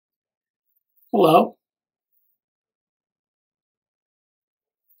Hello.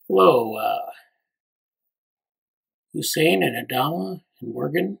 Hello, Hussain and Adama and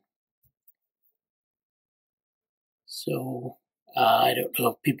Morgan. So, I don't know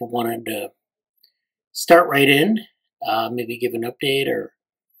if people wanted to start right in, maybe give an update or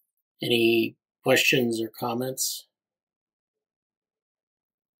any questions or comments.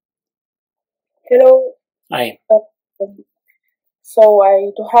 Hello. Hi. So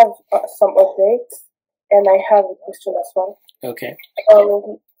I do have some updates, and I have a question as well. Okay.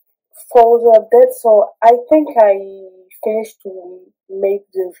 For the update, so I think I finished to make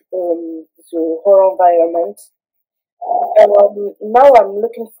the whole environment. Now I'm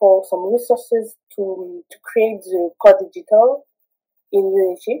looking for some resources to create the code editor in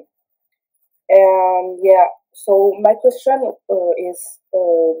Unity. And yeah, so my question is,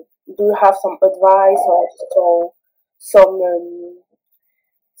 do you have some advice or some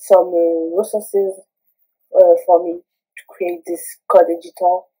resources for me to create this code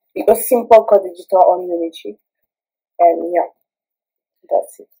editor, a simple code editor on Unity? And yeah,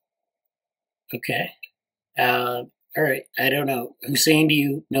 that's it. Okay. All right. I don't know. Hussain, do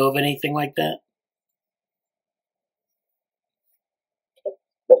you know of anything like that?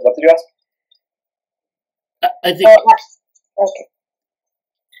 What did you ask? I think. Okay.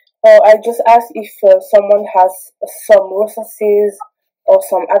 I just asked if someone has some resources or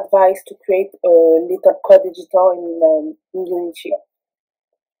some advice to create a little code editor in Unity.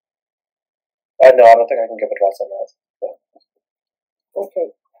 No, I don't think I can give advice on that. Okay.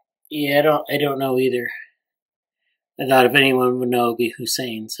 Yeah, I don't know either. I thought if anyone would know, it'd be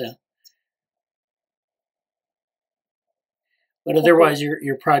Hussain. So, but otherwise,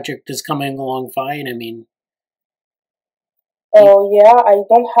 your project is coming along fine. I mean. Oh yeah, I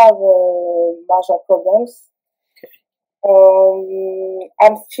don't have major problems. Okay.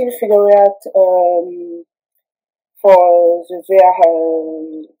 I'm still figuring out for the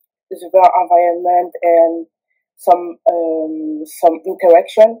VR environment and some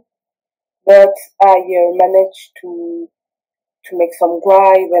interaction, but I managed to make some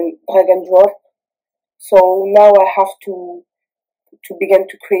drive and drag and drop. So now I have to begin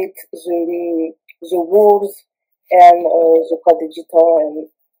to create the rules and the code editor and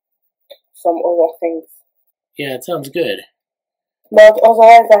some other things. Yeah, it sounds good. But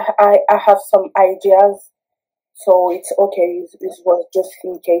otherwise, I have some ideas, so it's okay. It was just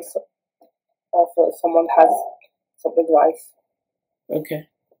in case of someone has some advice. Okay.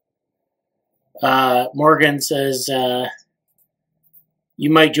 Morgan says you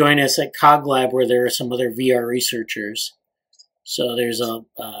might join us at CogLab where there are some other VR researchers. So there's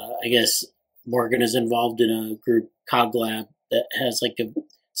I guess Morgan is involved in a group, CogLab, that has like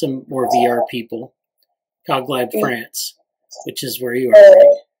some more VR people. CogLab France, which is where you are,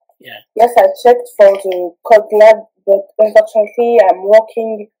 right? Yeah. Yes, I checked for the CogLab, but unfortunately, I'm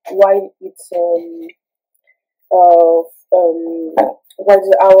working while it's while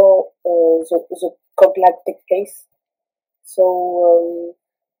the CogLab takes place. So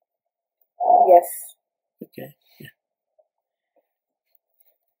yes. Okay. Yeah.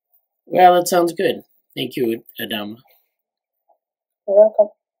 Well, that sounds good. Thank you, Adama. You're welcome.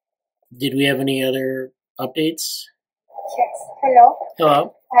 Did we have any other updates? Yes. Hello.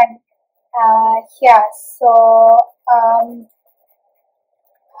 Hello. And yeah. So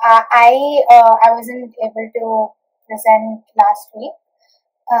I wasn't able to present last week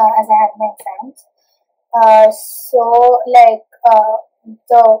as I had my exams. So like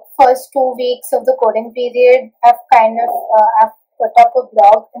the first 2 weeks of the coding period, I've put up a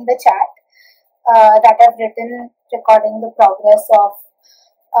blog in the chat that I've written recording the progress of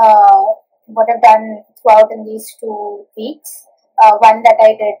what I've done throughout in these 2 weeks. One that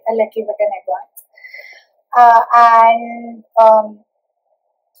I did a little bit in advance.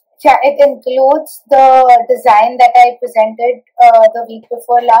 Yeah, it includes the design that I presented the week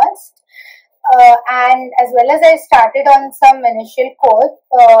before last. And as well as I started on some initial code,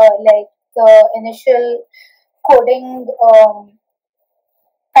 like the initial coding,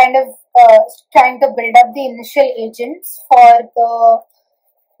 trying to build up the initial agents for the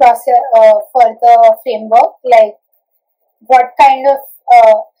process, for the framework, like what kind of,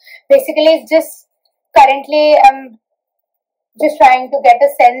 basically it's just currently I'm just trying to get a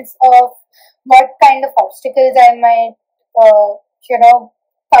sense of what kind of obstacles I might,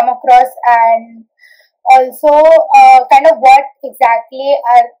 come across, and also kind of what exactly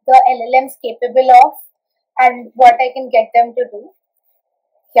are the LLMs capable of and what I can get them to do.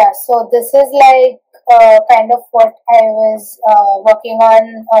 Yeah, so this is like kind of what I was working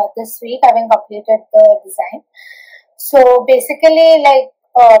on this week, having completed the design. So basically, like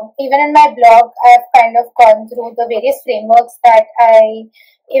even in my blog, I have kind of gone through the various frameworks that I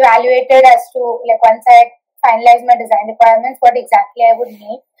evaluated as to, like, once I finalized my design requirements, what exactly I would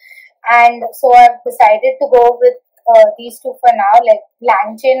need. And so I've decided to go with these two for now, like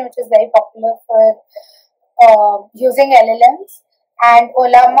LangChain, which is very popular for using LLMs, and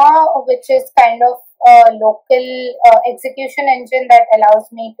Olama, which is kind of a local execution engine that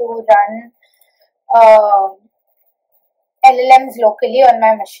allows me to run LLMs locally on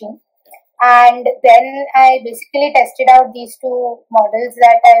my machine. And then I basically tested out these two models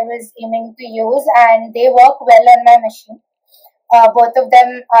that I was aiming to use, and they work well on my machine. Both of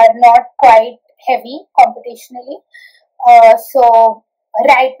them are not quite heavy computationally. So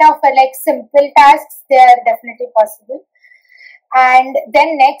right now, for like simple tasks, they are definitely possible. And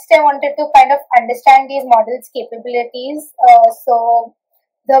then next, I wanted to kind of understand these models' capabilities. So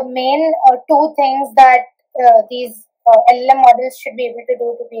the main two things that these LLM models should be able to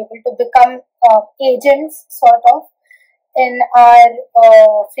do to be able to become agents, sort of, in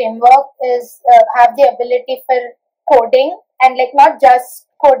our framework is have the ability for coding, and like not just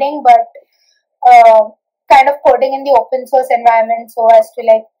coding, but kind of coding in the open source environment, so as to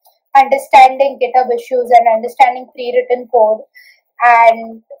like understanding GitHub issues and understanding pre-written code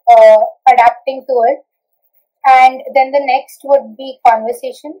and adapting to it. And then the next would be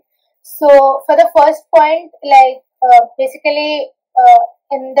conversation. So for the first point, like basically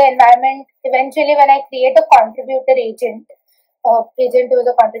in the environment, eventually when I create a contributor agent, agent who is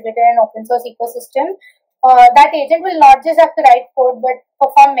a contributor in open source ecosystem, that agent will not just have to write code, but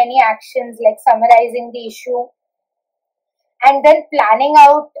perform many actions like summarizing the issue and then planning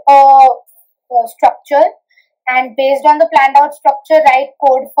out a structure, and based on the planned out structure, write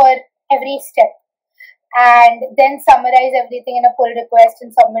code for every step, and then summarize everything in a pull request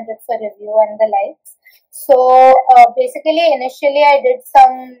and submit it for review and the likes. So basically, initially I did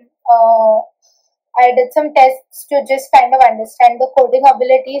some tests to just kind of understand the coding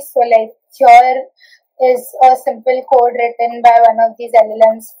abilities. So like here is a simple code written by one of these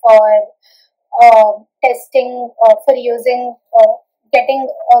LLMs for testing, for using, getting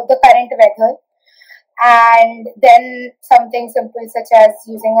the current weather, and then something simple such as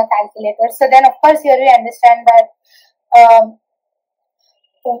using a calculator. So then of course here we understand that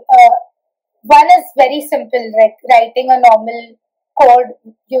one is very simple, like writing a normal code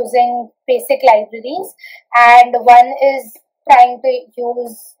using basic libraries, and one is trying to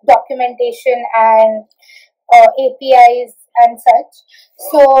use documentation and APIs and such.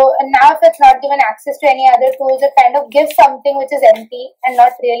 So now if it's not given access to any other tools, it kind of gives something which is empty and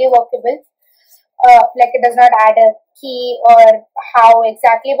not really workable. Like it does not add a key or how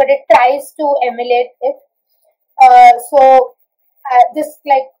exactly, but it tries to emulate it. So this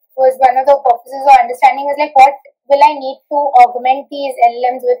like was one of the purposes of understanding is like what will I need to augment these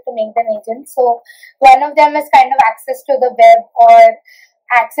LLMs with to make them agents. So one of them is kind of access to the web or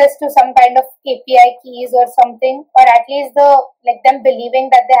access to some kind of API keys or something, or at least the like them believing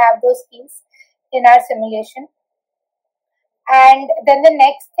that they have those keys in our simulation. And then the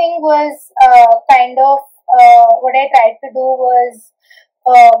next thing was kind of what I tried to do was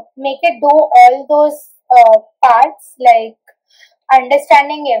make it do all those parts, like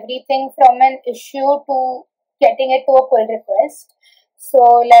understanding everything from an issue to getting it to a pull request. So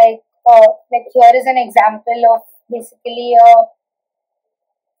like here is an example of basically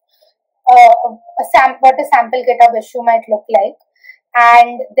what a sample GitHub issue might look like,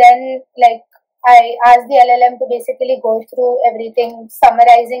 and then like I asked the LLM to basically go through everything,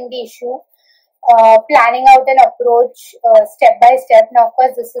 summarizing the issue, planning out an approach step by step. Now, of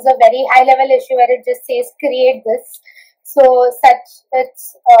course, this is a very high level issue where it just says create this. So such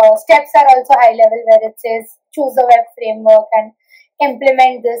its steps are also high level where it says choose a web framework and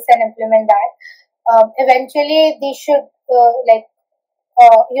implement this and implement that. Eventually, these should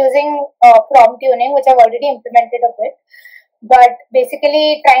using prompt tuning, which I've already implemented a bit, but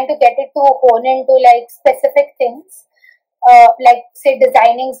basically trying to get it to hone into like specific things, like say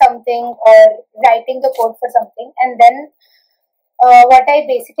designing something or writing the code for something. And then what I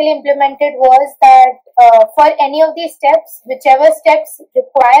basically implemented was that for any of these steps, whichever steps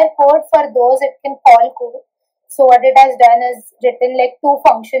require code, for those it can call code. So what it has done is written like two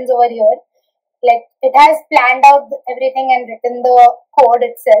functions over here. Like it has planned out everything and written the code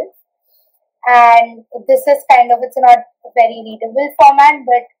itself. And this is kind of, it's not a very readable format,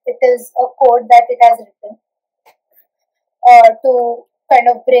 but it is a code that it has written to kind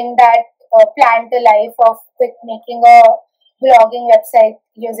of bring that plan to life of with making a blogging website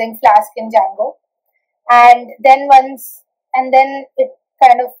using Flask and Django. And then it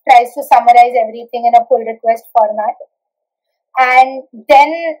kind of tries to summarize everything in a pull request format. And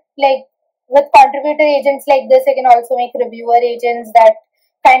then, like, with contributor agents like this, I can also make reviewer agents that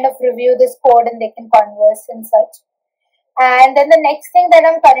kind of review this code and they can converse and such. And then the next thing that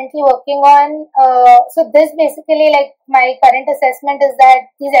I'm currently working on, so this basically, like, my current assessment is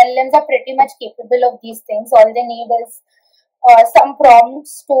that these LLMs are pretty much capable of these things. All they need is some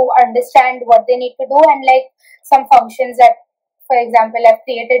prompts to understand what they need to do, and like some functions that, for example, I've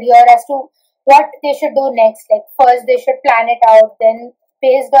created here as to what they should do next. Like, first they should plan it out, then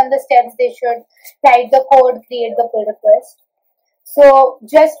based on the steps they should write the code, create the pull request. So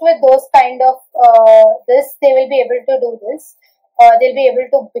just with those kind of this, they will be able to do this. They'll be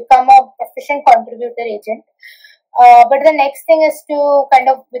able to become a efficient contributor agent. But the next thing is to kind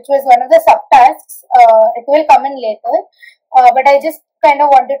of, which was one of the subtasks, it will come in later. But I just kind of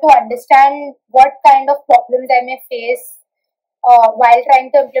wanted to understand what kind of problems I may face while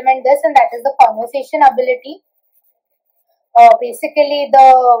trying to implement this, and that is the conversation ability. Basically,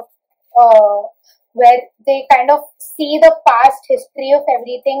 the where they kind of see the past history of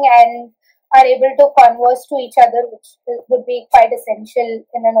everything and are able to converse to each other, which would be quite essential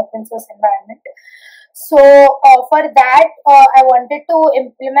in an open source environment. So for that, I wanted to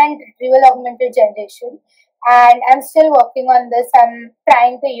implement retrieval augmented generation, and I'm still working on this. I'm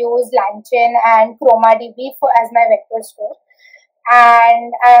trying to use LangChain and ChromaDB as my vector store,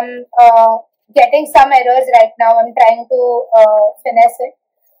 and I'm getting some errors right now. I'm trying to finesse it.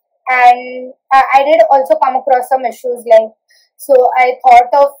 And I did also come across some issues, like, so I thought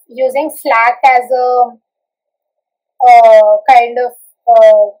of using Slack as a kind of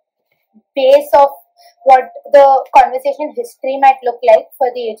base of what the conversation history might look like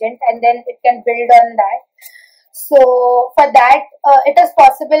for the agent, and then it can build on that. So for that, it is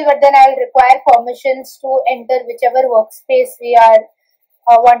possible, but then I'll require permissions to enter whichever workspace we are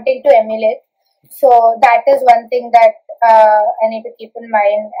wanting to emulate. So that is one thing that I need to keep in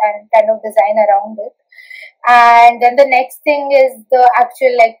mind and kind of design around it. And then the next thing is the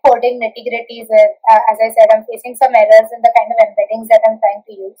actual, like, coding nitty-gritties, where, as I said, I'm facing some errors in the kind of embeddings that I'm trying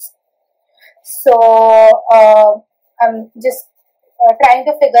to use. So I'm just trying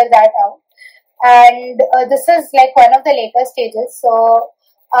to figure that out. And this is like one of the later stages. So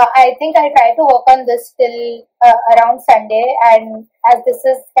I think I'll try to work on this till around Sunday, and as this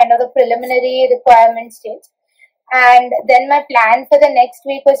is kind of the preliminary requirement stage. And then my plan for the next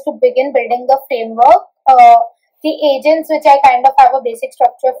week was to begin building the framework, the agents which I kind of have a basic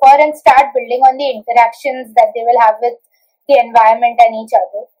structure for, and start building on the interactions that they will have with the environment and each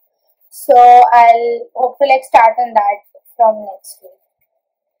other. So I'll hope to like start on that from next week.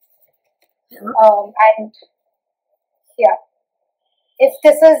 And yeah, if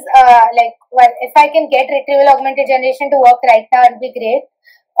this is like, well, if I can get retrieval augmented generation to work right now, it'll be great.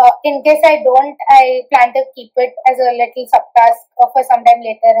 In case I don't, I plan to keep it as a little subtask for some time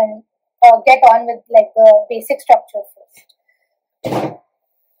later and get on with like the basic structure first.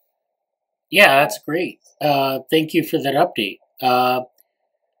 Yeah, that's great. Thank you for that update.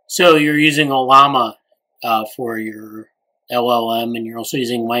 So you're using Olama for your LLM, and you're also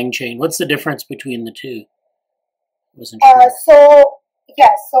using LangChain. What's the difference between the two? Wasn't sure.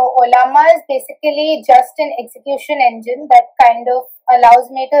 So Olama is basically just an execution engine that kind of allows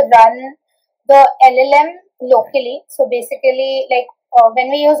me to run the LLM locally. So basically, like when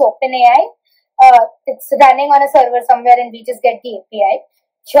we use OpenAI, it's running on a server somewhere and we just get the API.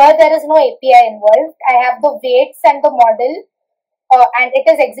 Here there is no API involved. I have the weights and the model, and it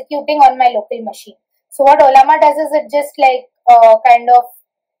is executing on my local machine. So what Olama does is it just like kind of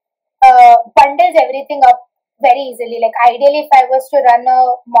bundles everything up very easily. Like ideally, if I was to run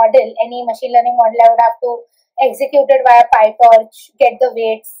a model, any machine learning model, I would have to execute it via PyTorch, get the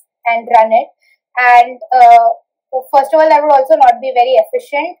weights and run it. And first of all, that would also not be very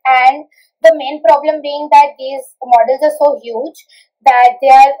efficient. And the main problem being that these models are so huge that they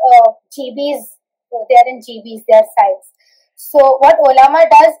are GBs, they are in GBs, their size. So what Olama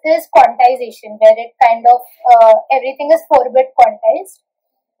does is quantization, where it kind of, everything is 4-bit quantized,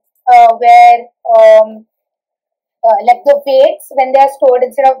 where like the weights, when they are stored,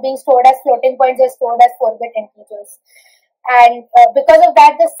 instead of being stored as floating points, they are stored as 4-bit integers. And because of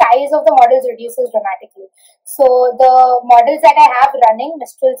that, the size of the models reduces dramatically. So the models that I have running,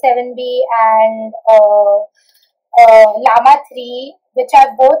 Mistral 7B and Llama 3, which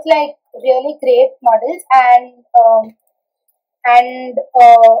are both like really great models, and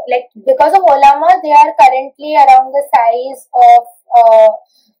like because of Olama, they are currently around the size of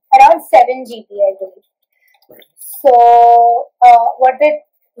around 7 GB, I believe. So 4.7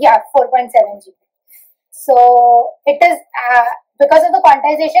 GB. So it is because of the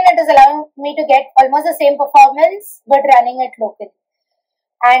quantization, it is allowing me to get almost the same performance but running it locally.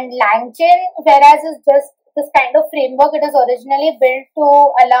 And LangChain, whereas is just this kind of framework, it is originally built to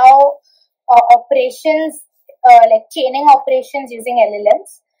allow operations like chaining operations using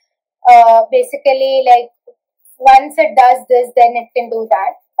LLMs. Basically, like once it does this, then it can do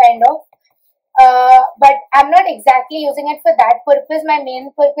that kind of. But I'm not exactly using it for that purpose. My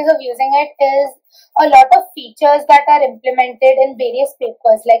main purpose of using it is a lot of features that are implemented in various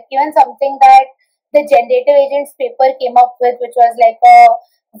papers, like even something that the generative agents paper came up with, which was like a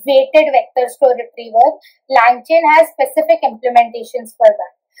weighted vector store retriever. LangChain has specific implementations for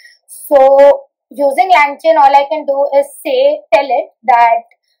that. So using LangChain, all I can do is tell it that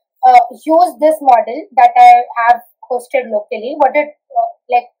use this model that I have hosted locally. What it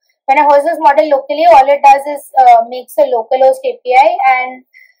like when I host this model locally, all it does is makes a localhost API and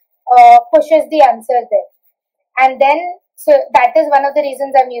pushes the answer there. And then, so that is one of the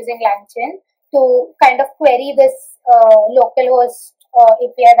reasons I'm using LangChain to kind of query this localhost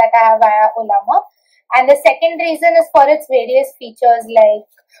API that I have via Ollama. And the second reason is for its various features, like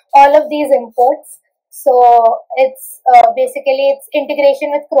all of these imports. So it's basically its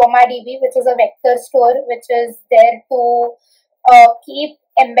integration with ChromaDB, which is a vector store, which is there to keep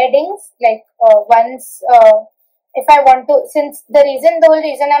embeddings. Like once if I want to, since the whole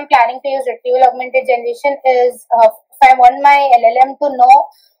reason I'm planning to use retrieval augmented generation is if I want my LLM to know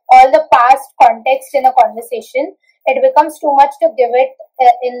all the past context in a conversation, it becomes too much to give it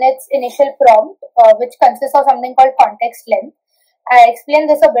in its initial prompt, which consists of something called context length. I explained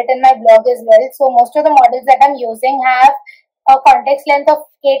this a bit in my blog as well. So most of the models that I'm using have a context length of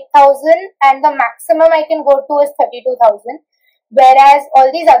 8,000 and the maximum I can go to is 32,000. Whereas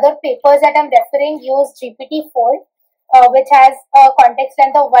all these other papers that I'm referring use GPT-4, which has a context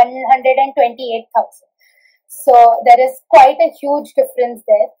length of 128,000. So there is quite a huge difference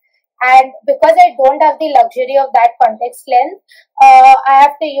there. And because I don't have the luxury of that context length, I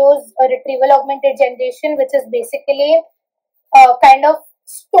have to use a retrieval augmented generation, which is basically kind of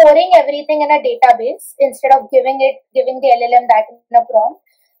storing everything in a database instead of giving the LLM that in a prompt,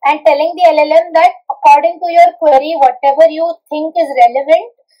 and telling the LLM that according to your query, whatever you think is relevant,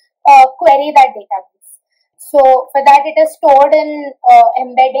 query that database. So for that, it is stored in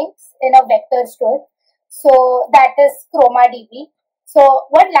embeddings in a vector store. So that is ChromaDB. So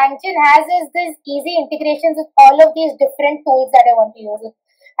what LangChain has is these easy integrations with all of these different tools that I want to use.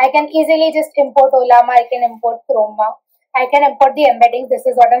 I can easily just import Ollama, I can import Chroma, I can import the embeddings. This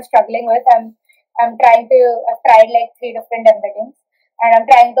is what I'm struggling with. I've tried like 3 different embeddings and I'm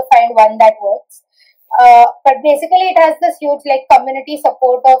trying to find one that works. But basically it has this huge like community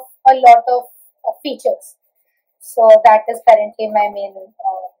support of a lot of features. So that is currently my main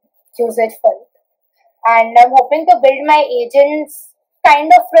usage for it. And I'm hoping to build my agents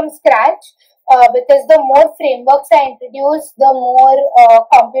kind of from scratch because the more frameworks I introduce, the more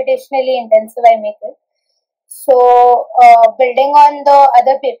computationally intensive I make it. So building on the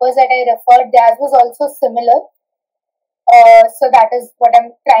other papers that I referred, theirs was also similar. So that is what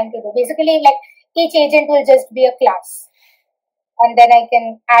I'm trying to do. Basically, like each agent will just be a class. And then I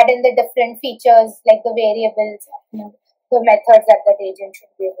can add in the different features like the variables, the methods that that agent should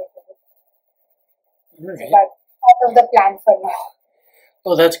be able to do. All right. So that's part of the plan for now.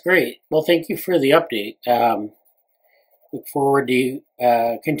 Well, that's great. Well, thank you for the update. Look forward to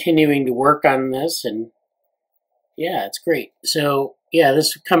continuing to work on this, and yeah, it's great. So yeah,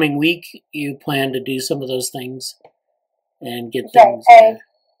 this coming week you plan to do some of those things and get things. I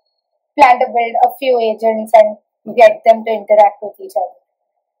plan to build a few agents and get them to interact with each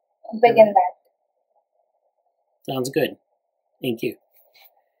other. Begin that. Sounds good. Thank you.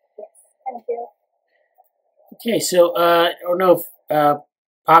 Yes, thank you. Okay, so I don't know if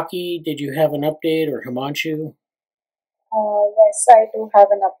Pakhi, did you have an update, or Himanshu? Yes, I do have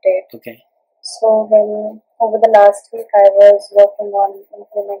an update. Okay. So over the last week, I was working on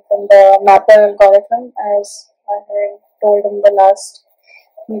implementing the mapper algorithm, as I had told in the last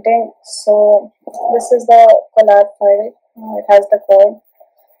meeting. So this is the collab file. It has the code.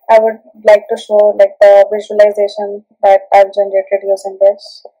 I would like to show like the visualization that I've generated using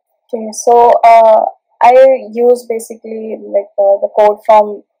this. Okay, so I use basically like the code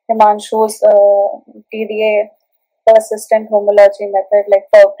from Himanshu's TDA persistent homology method, like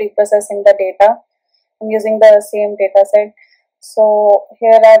for pre-processing the data. I'm using the same data set. So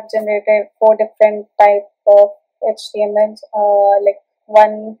here I've generated 4 different type of HTML. Like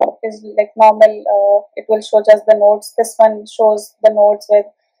one is like normal, it will show just the nodes. This one shows the nodes with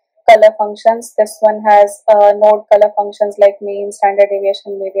color functions. This one has node color functions like mean, standard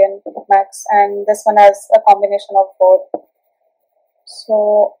deviation, median, max, and this one has a combination of both.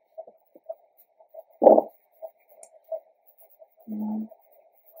 So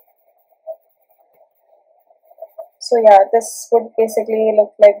yeah, this would basically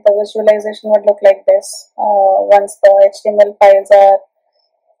look like, the visualization would look like this once the HTML files are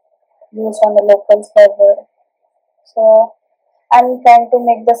used on the local server. So I'm trying to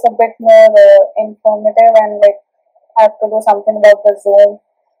make this a bit more informative, and like have to do something about the zoom,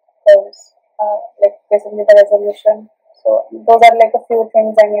 because like basically the resolution. So those are like a few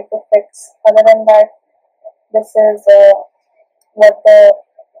things I need to fix. Other than that, this is what the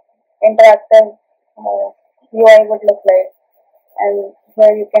interactive UI would look like, and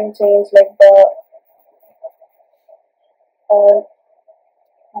here you can change like the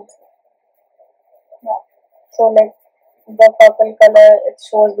so like the purple color, it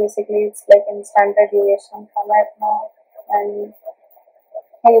shows basically it's like in standard deviation format now, and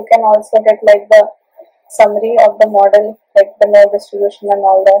you can also get like the summary of the model, like the node distribution and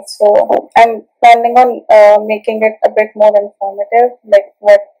all that. So I'm planning on making it a bit more informative, like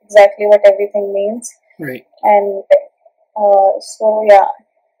what everything means. Right. And so yeah,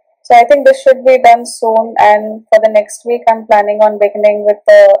 so I think this should be done soon, and for the next week I'm planning on beginning with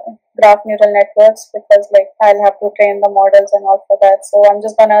the graph neural networks, because like I'll have to train the models and all for that. So I'm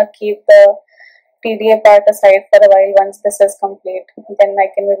just gonna keep the TDA part aside for a while. Once this is complete, then I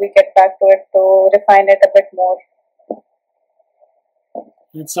can maybe get back to it to refine it a bit more.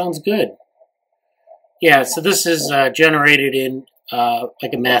 That sounds good. Yeah, so this is generated in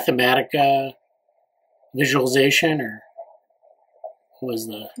like a Mathematica visualization, or what was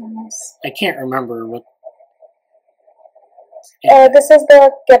the... I can't remember what... This is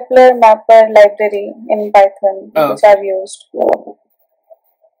the Kepler Mapper library in Python, which I've used.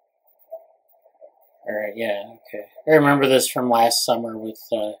 Alright, yeah, okay. I remember this from last summer with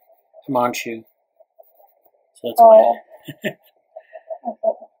Himanshu. So that's why.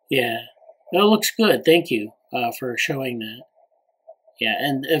 Yeah. No, it looks good. Thank you for showing that. Yeah,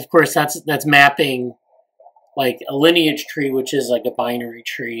 and of course that's mapping like a lineage tree, which is like a binary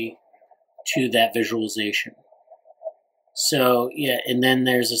tree, to that visualization. So yeah, and then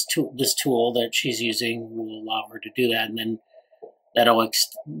there's this tool that she's using will allow her to do that, and then that'll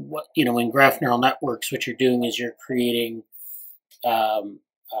in graph neural networks, what you're doing is you're creating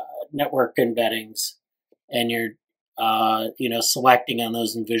network embeddings, and you're selecting on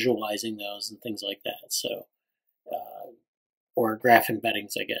those and visualizing those and things like that. So or graph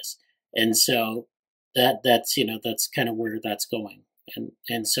embeddings, I guess. And so that's kind of where that's going,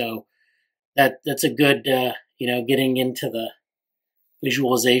 and so that's a good getting into the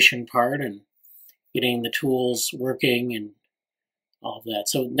visualization part and getting the tools working and all of that.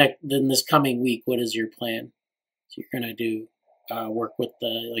 So then this coming week, what is your plan? So you're going to do work with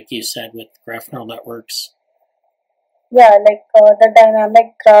like you said, with graph neural networks. Yeah, like the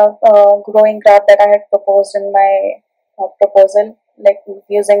dynamic graph, growing graph that I had proposed in my proposal, like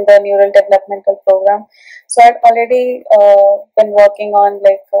using the neural developmental program. So I'd already been working on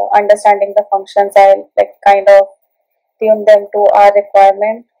like understanding the functions. I like kind of tune them to our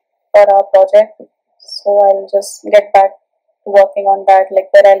requirement for our project. So I'll just get back to working on that,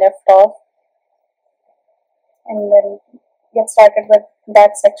 like where I left off, and then get started with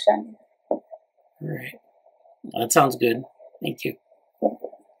that section. All right. That sounds good. Thank you.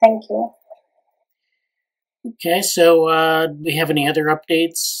 Thank you. Okay, so do we have any other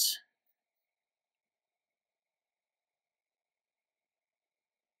updates?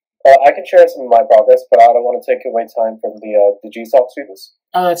 I can share some of my progress, but I don't want to take away time from the GSoC students.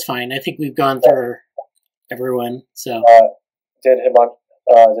 Oh, that's fine. I think we've gone through everyone. So did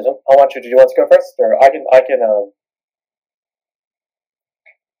Himanshu, did you want to go first, or I can?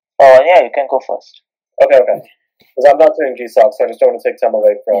 Yeah, you can go first. Okay. Because I'm not doing GSoC, so I just don't want to take time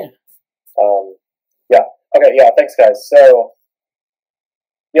away from. Yeah. Okay. Yeah. Thanks, guys. So,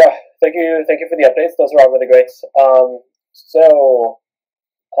 yeah, thank you for the updates. Those are all really great.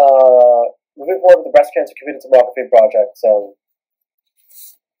 Moving forward with the breast cancer computed tomography project.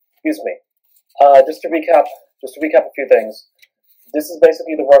 Excuse me. Just to recap a few things. This is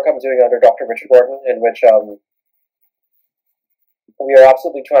basically the work I'm doing under Dr. Richard Gordon, in which we are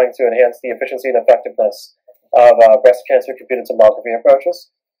absolutely trying to enhance the efficiency and effectiveness of breast cancer computed tomography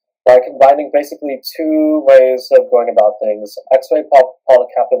approaches by combining basically two ways of going about things: X-ray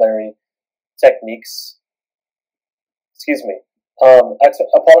polycapillary techniques. Excuse me. A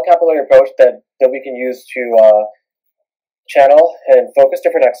polycapillary approach that we can use to channel and focus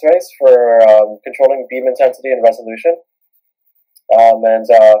different X-rays for controlling beam intensity and resolution. And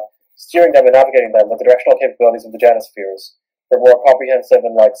steering them and navigating them with the directional capabilities of the Janospheres for more comprehensive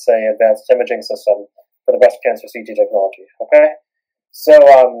and, like, say, advanced imaging system for the breast cancer CT technology. Okay? So,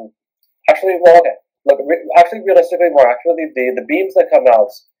 actually, well, okay. Look, actually, realistically, more accurately, the beams that come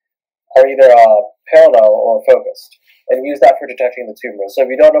out are either parallel or focused, and we use that for detecting the tumor. So if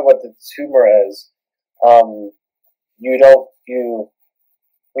you don't know what the tumor is,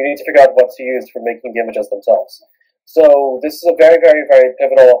 we need to figure out what to use for making the images themselves. So this is a very, very, very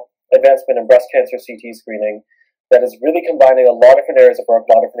pivotal advancement in breast cancer CT screening that is really combining a lot of different areas of work,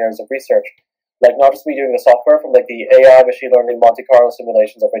 a lot of different areas of research. Like, not just me doing the software from, like, the AI, machine learning, Monte Carlo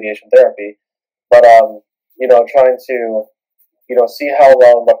simulations of radiation therapy, but, trying to, see how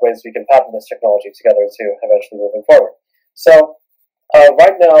well and what ways we can patent this technology together to eventually moving forward. So,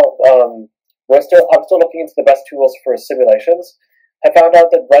 right now, I'm still looking into the best tools for simulations. I found out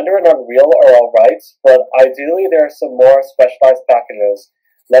that Blender and Unreal are all right, but ideally there are some more specialized packages.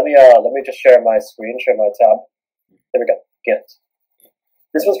 Let me just share my screen, share my tab. There we go. Get.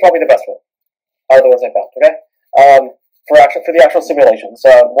 This one's probably the best one. Are the ones I found. Okay. For the actual simulations,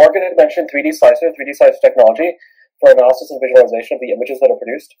 Morgan had mentioned 3D Slicer technology for analysis and visualization of the images that are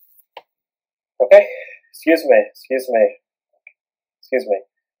produced. Okay. Excuse me.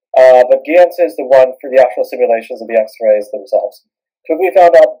 But Giant is the one for the actual simulations of the X-rays themselves. Quickly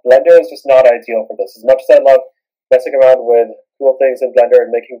found out Blender is just not ideal for this. As much as I love messing around with cool things in Blender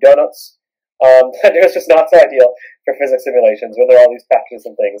and making donuts, Blender is just not so ideal for physics simulations when there are all these packages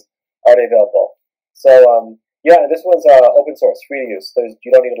and things already available. So, yeah, this one's open source, free to use.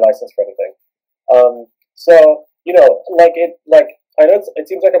 You don't need a license for anything. So, I know it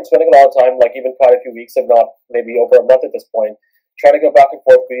seems like I'm spending a lot of time, like even quite a few weeks, if not maybe over a month at this point, trying to go back and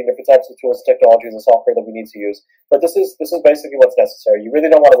forth between different types of tools, technologies, and software that we need to use. But this is basically what's necessary. You really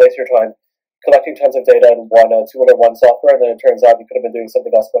don't want to waste your time collecting tons of data in one tool or one software, and then it turns out you could have been doing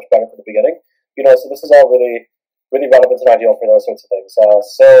something else much better from the beginning. So this is all really, really relevant and ideal for those sorts of things.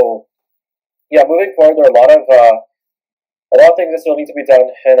 So yeah, moving forward, there are a lot of things that still need to be done,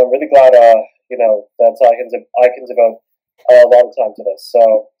 and I'm really glad that I can devote a lot of time to this.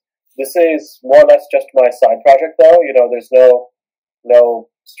 So this is more or less just my side project, though. There's no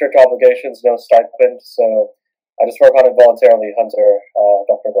strict obligations, no stipend, so I just work on it voluntarily under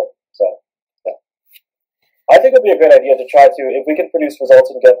Dr. Gordon. So, yeah. I think it would be a good idea to try to, if we can produce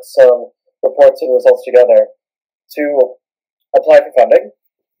results and get some reports and results together, to apply for funding,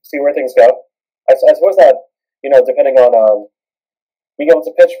 see where things go. I suppose that, depending on being able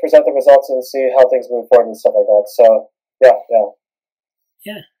to pitch, present the results, and see how things move forward and stuff like that. So,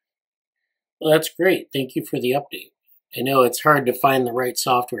 Yeah. Well, that's great. Thank you for the update. I know it's hard to find the right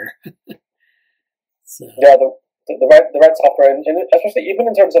software. So. Yeah, the right software, and especially even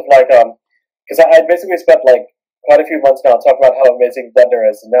in terms of because I basically spent quite a few months now talking about how amazing Blender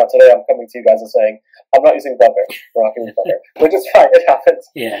is, and now today I'm coming to you guys and saying I'm not using Blender. We're not using Blender, which is fine. It happens.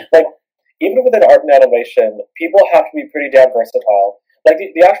 Yeah. Even within art and animation, people have to be pretty damn versatile.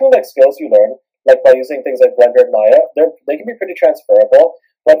 The actual skills you learn, by using things like Blender and Maya, they can be pretty transferable.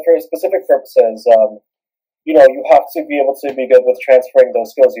 But for specific purposes, you have to be able to be good with transferring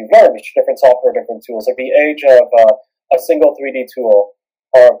those skills you've learned to different software, different tools. Like the age of a single 3D tool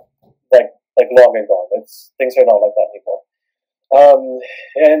are long and gone. Things are not like that anymore.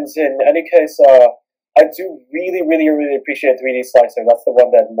 And in any case, I do really, really, really appreciate 3D Slicer. That's the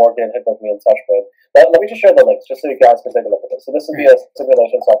one that Morgan had put me in touch with. But let me just share the links just so you guys can take a look at this. So this is the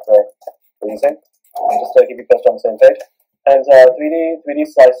simulation software we're using, just to keep you posted on the same page. And 3D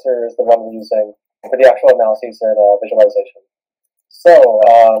Slicer is the one we're using for the actual analyses and visualization. So,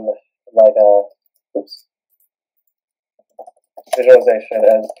 visualization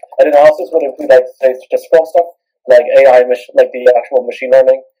and analysis would include say statistical stuff like AI, the actual machine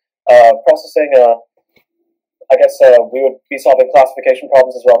learning, processing. I guess we would be solving classification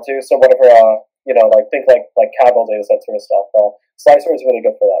problems as well too. So whatever think like Kaggle data, that sort of stuff. Slicer is really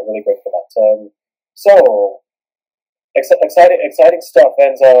good for that. Really great for that. So exciting stuff,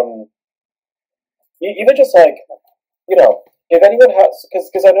 and even just if anyone has,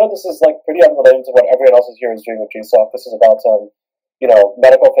 because I know this is pretty unrelated to what everyone else is here is doing with GSoC. This is about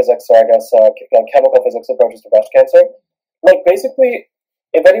medical physics, or I guess chemical physics approaches to breast cancer. Basically,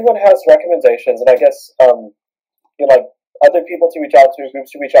 if anyone has recommendations, and I guess other people to reach out to,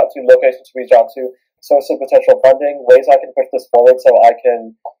 groups to reach out to, locations to reach out to, source of potential funding, ways I can push this forward so I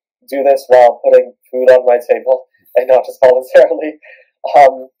can do this while putting food on my table and not just voluntarily.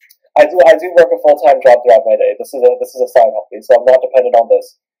 I do work a full-time job throughout my day. This is a side hobby, so I'm not dependent on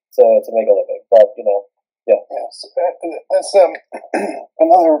this to make a living. But Yes, that's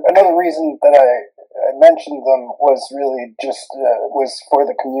another reason that I mentioned them was really just was for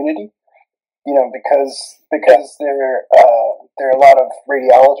the community. You know, because there are a lot of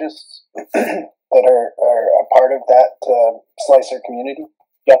radiologists that are a part of that slicer community.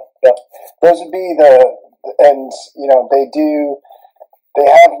 Yeah. Those would be and you know they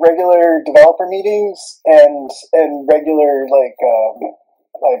have regular developer meetings and regular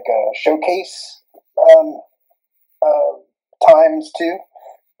showcase times too.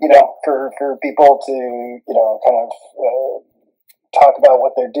 You know, for people to kind of talk about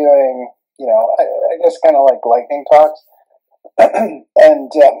what they're doing. You know, I guess kind of like lightning talks,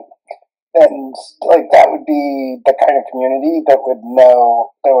 and like that would be the kind of community that would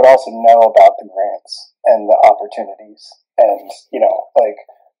also know about the grants and the opportunities, and like,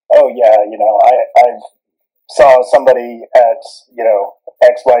 oh yeah, I saw somebody at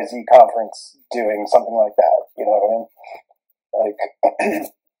XYZ conference doing something like that. You know what I mean? Like,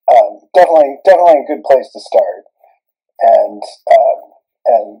 definitely a good place to start, and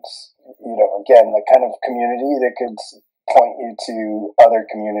again, the kind of community that could point you to other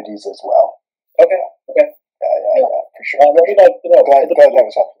communities as well. Okay. Yeah, for sure. Maybe like glad that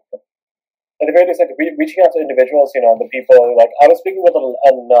was helpful. At the very least, like reaching out to individuals, the people. Like I was speaking with an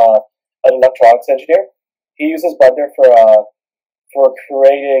electronics engineer. He uses Blender for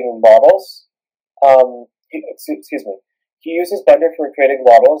creating models. Excuse me. He uses Blender for creating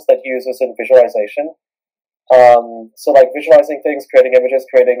models that he uses in visualization. So like visualizing things, creating images,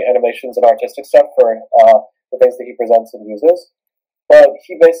 creating animations and artistic stuff for the things that he presents and uses. But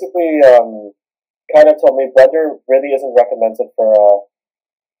he basically kind of told me Blender really isn't recommended for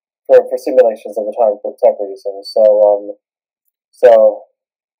simulations at the time for tech reasons. So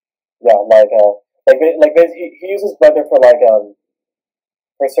yeah, he uses Blender for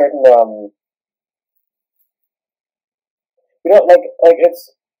for certain it's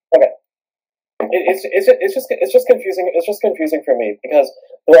okay. It's just confusing. It's just confusing for me because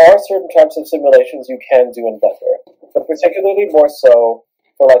there are certain types of simulations you can do in Blender, but particularly more so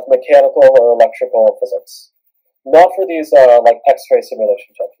for like mechanical or electrical physics, not for these X-ray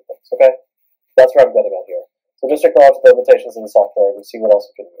simulation types of things. Okay, that's where I'm getting at here. So just acknowledge the limitations in the software and see what else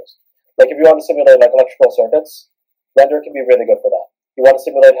you can use. Like if you want to simulate like electrical circuits, Blender can be really good for that. You want to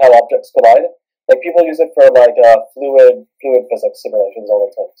simulate how objects collide. Like people use it for fluid physics simulations all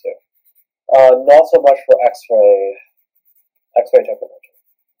the time too. Not so much for X-ray technology,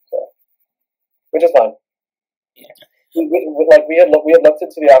 so which is fine. Yeah. We had looked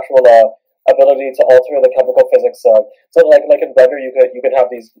into the actual ability to alter the chemical physics. So like in Blender, you could have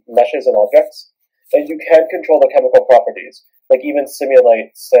these meshes and objects, and you can control the chemical properties. Like even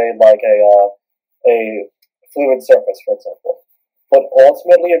simulate, say, like a fluid surface, for example. But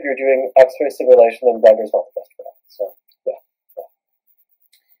ultimately, if you're doing X-ray simulation, then Blender is not the best for that. So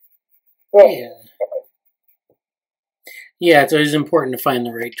yeah. Yeah, it's always important to find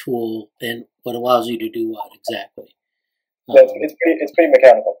the right tool and what allows you to do what exactly. Yeah, it's pretty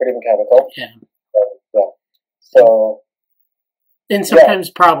mechanical. Yeah. Yeah. So. And sometimes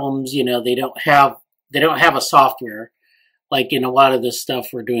problems, they don't have a software. Like in a lot of this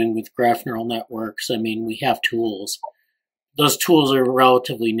stuff we're doing with graph neural networks, I mean, we have tools. Those tools are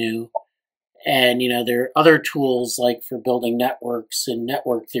relatively new. And, there are other tools like for building networks and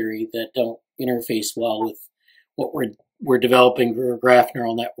network theory that don't interface well with what we're developing for graph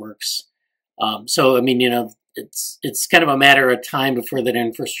neural networks. So, I mean, it's kind of a matter of time before that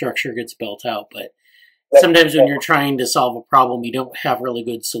infrastructure gets built out. But sometimes when you're trying to solve a problem, you don't have really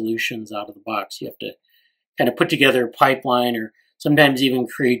good solutions out of the box. You have to kind of put together a pipeline or sometimes even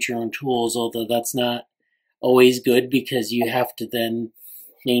create your own tools, although that's not always good because you have to then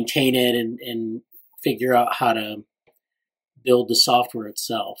maintain it and figure out how to build the software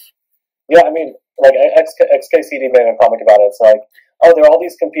itself. Yeah, I mean, like XKCD made a comment about it. It's like, oh, there are all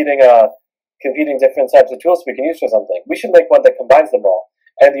these competing different types of tools we can use for something. We should make one that combines them all.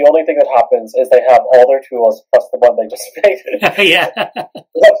 And the only thing that happens is they have all their tools plus the one they just made. Yeah.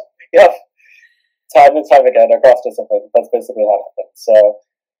 Yeah. Time and time again across disciplines. That's basically how it happens. So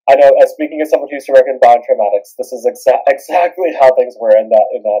I know, as speaking as someone who used to work in bioinformatics, this is exactly how things were in that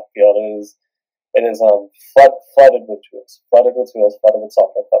field. It is flooded with tools, flooded with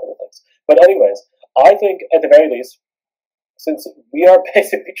software, flooded with things. But anyways, I think at the very least, since we are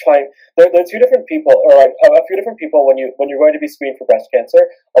basically trying, there are two different people, or like a few different people when you're going to be screened for breast cancer,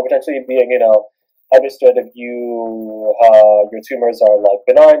 or potentially being understood if your tumors are like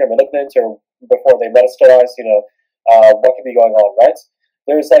benign or malignant, or before they metastasize, what could be going on, right?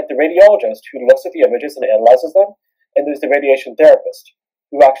 There's like the radiologist who looks at the images and analyzes them, and there's the radiation therapist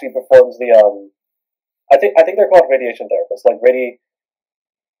who actually performs the I think they're called radiation therapists, like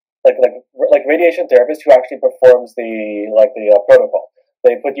radiation therapist who actually performs the protocol.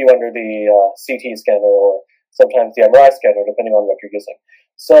 They put you under the CT scanner or sometimes the MRI scanner, depending on what you're using.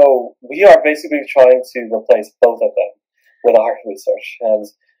 So we are basically trying to replace both of them with our research, and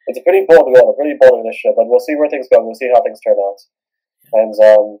it's a pretty bold goal, a pretty bold initiative. But we'll see where things go. We'll see how things turn out. And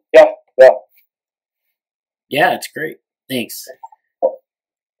yeah, it's great. Thanks.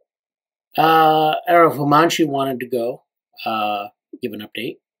 I don't know if Himanshu wanted to go give an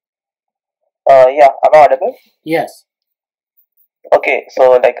update. Yeah, am I audible? Yes. Okay,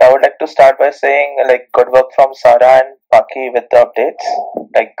 so like I would like to start by saying like good work from Sarrah and Pakhi with the updates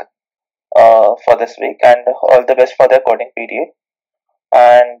like for this week, and all the best for their coding period.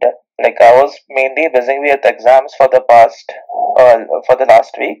 And like I was mainly busy with exams for the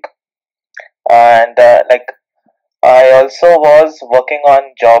last week, and like I also was working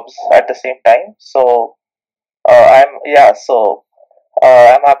on jobs at the same time. So I'm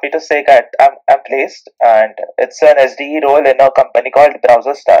happy to say that I'm placed, and it's an SDE role in a company called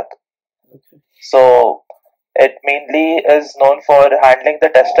Browser Stack. Okay. So it mainly is known for handling the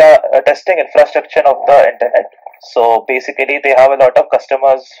testing infrastructure of the internet. So basically, they have a lot of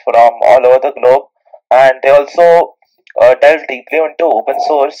customers from all over the globe, and they also delve deeply into open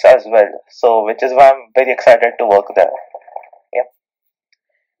source as well. So which is why I'm very excited to work there. Yeah.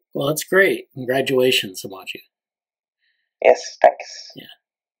 Well, that's great. Congratulations, Himanshu. Yes, thanks. Yeah.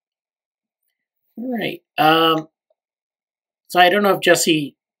 All right. So I don't know if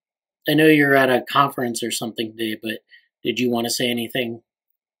Jesse, I know you're at a conference or something today, but did you want to say anything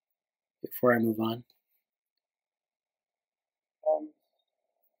before I move on?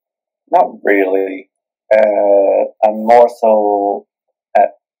 Not really. I'm more so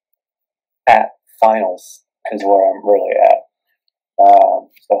at finals is where I'm really at.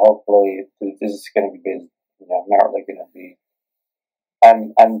 So hopefully this is going to be busy. I'm not really going to be.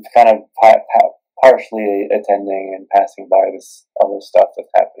 I'm kind of partially attending and passing by this other stuff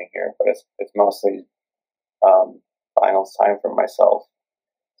that's happening here, but it's mostly finals time for myself.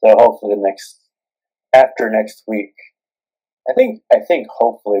 So hopefully after next week, I think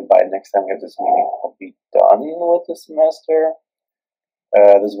hopefully by next time we have this meeting, I'll be done with the semester.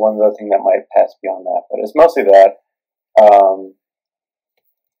 There's one other thing that might pass beyond that, but it's mostly that.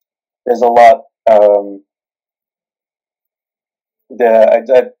 There's a lot.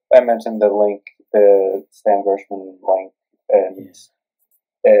 I mentioned the link, the Sam Gershman link, and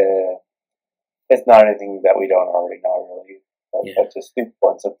it's not anything that we don't already know, really. But just the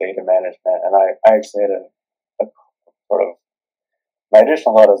importance of data management. And I actually had a sort of, my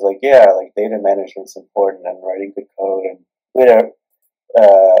additional thought is like data management's important and writing good code. And we had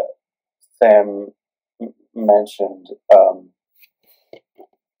Sam mentioned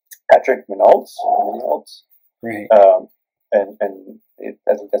Patrick Minolds, right? And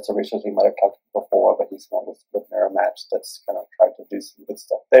I think that's a resource we might have talked about before, but he's one with Mirrormatch that's kind of tried to do some good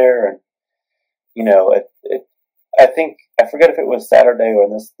stuff there. And I think I forget if it was Saturday or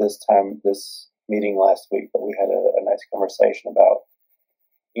this meeting last week, but we had a nice conversation about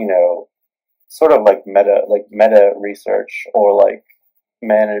sort of like meta research or like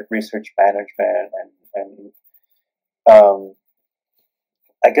research management and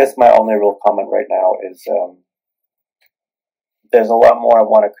I guess my only real comment right now is there's a lot more I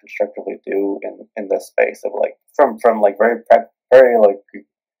want to constructively do in this space of like from like very like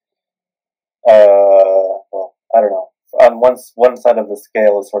well, I don't know. On one side of the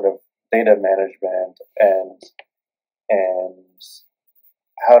scale is sort of data management and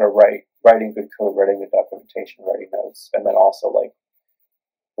how to writing good code, writing good documentation, writing notes, and then also like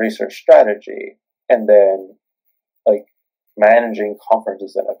research strategy, and then like managing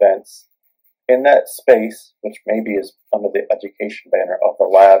conferences and events in that space, which maybe is under the education banner of the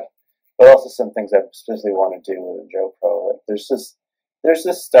lab, but also some things I specifically want to do with Joe Pro. Like there's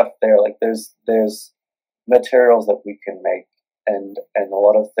this stuff there. Like there's materials that we can make, and a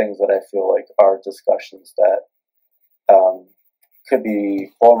lot of things that I feel like are discussions that could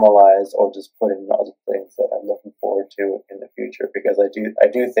be formalized or just put in other things that I'm looking forward to in the future. Because I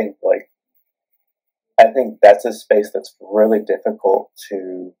do think I think that's a space that's really difficult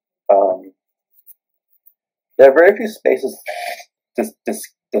to. There are very few spaces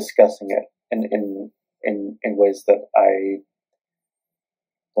discussing it in ways that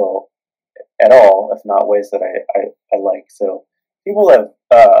at all, if not ways that I like. So people have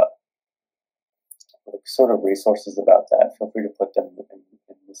sort of resources about that. Feel free to put them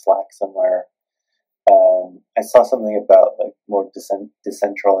in the Slack somewhere. I saw something about like more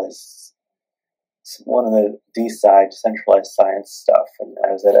decentralized one of the D-side decentralized science stuff, and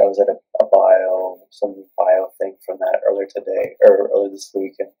I was at some bio thing from that earlier today or earlier this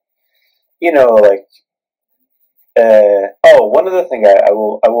week, and like one other thing I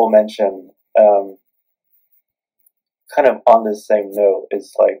will mention, kind of on this same note,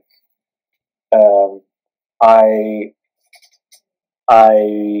 is like I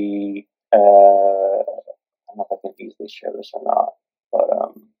don't know if I can easily share this or not, but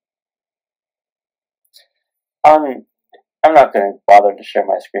I'm not going to bother to share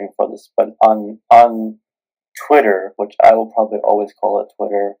my screen for this, but on Twitter, which I will probably always call it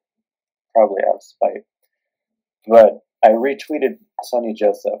Twitter, probably out of spite, but I retweeted Sonia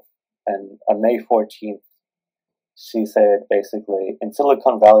Joseph, and on May 14th, she said basically, in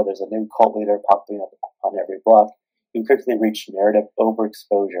Silicon Valley, there's a new cult leader popping up on every block. You quickly reach narrative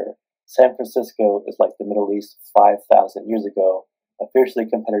overexposure. San Francisco is like the Middle East 5,000 years ago, a fiercely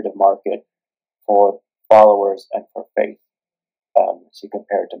competitive market for followers and for faith. She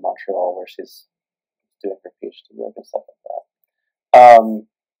compared to Montreal, where she's doing her PhD work and stuff like that.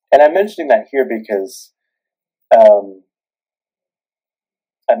 And I'm mentioning that here because I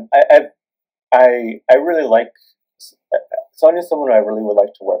really like Sonia's someone I really would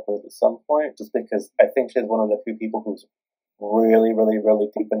like to work with at some point, just because I think she's one of the few people who's really, really, really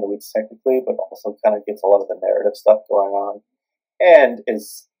deep in the weeds technically, but also kind of gets a lot of the narrative stuff going on, and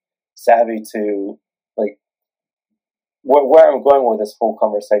is savvy to, like, where I'm going with this whole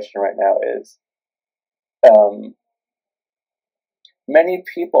conversation right now is, many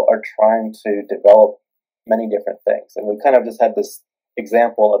people are trying to develop many different things, and we kind of just had this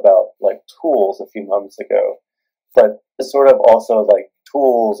example about, like, tools a few moments ago, but it's sort of also like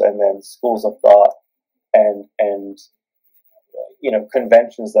tools and then schools of thought and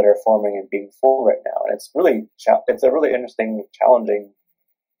conventions that are forming and being formed right now, and it's a really interesting, challenging,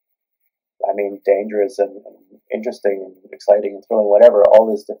 dangerous and interesting and exciting and thrilling, whatever, all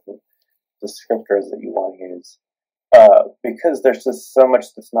these different descriptors that you want to use, because there's just so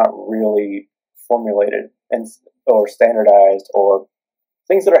much that's not really formulated or standardized, or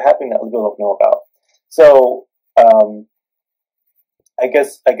things that are happening that people don't know about. So I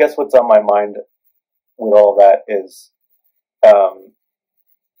guess what's on my mind with all that is, I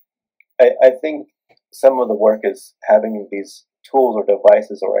think some of the work is having these tools or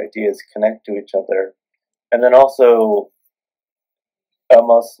devices or ideas connect to each other, and then also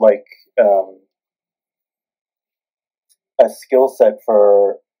almost like a skill set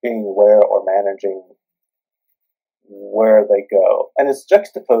for being aware or managing where they go. And it's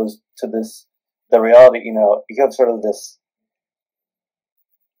juxtaposed to the reality, you have sort of this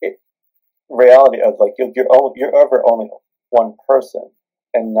reality of, like, you're ever only one person,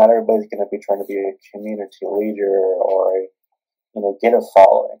 and not everybody's going to be trying to be a community leader or get a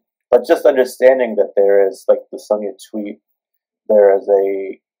following. But just understanding that there is, like the Sonia tweet, there is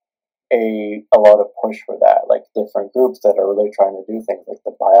a lot of push for that, like different groups that are really trying to do things like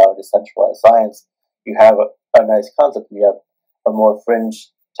the bio-decentralized science. You have a nice concept, and you have a more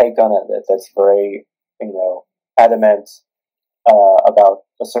fringe take on it that's very, adamant about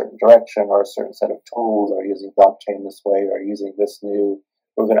a certain direction or a certain set of tools, or using blockchain this way, or using this new,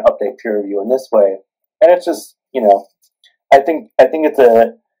 we're going to update peer review in this way. And it's just, I think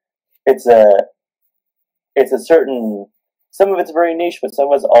it's a certain, some of it's very niche, but some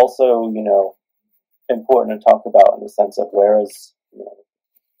of it's also, important to talk about, in the sense of where is,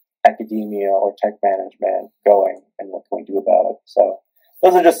 academia or tech management going, and what can we do about it. So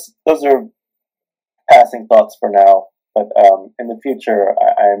those are passing thoughts for now, but in the future,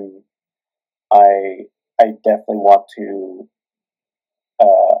 I definitely want to,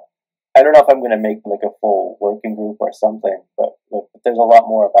 I don't know if I'm going to make like a full working group or something, but there's a lot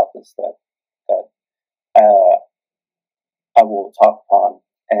more about this that I will talk upon,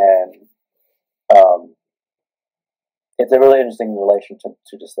 and it's a really interesting relation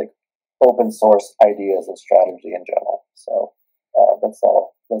to just like open source ideas and strategy in general. So that's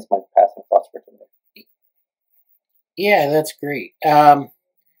all. That's my passing thoughts for today. Yeah, that's great. And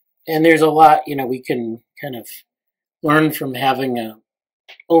there's a lot, we can kind of learn from having a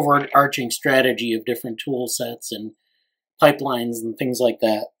overarching strategy of different tool sets and pipelines and things like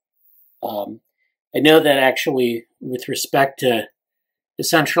that. I know that actually, with respect to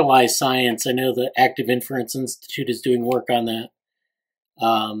decentralized science, I know the Active Inference Institute is doing work on that.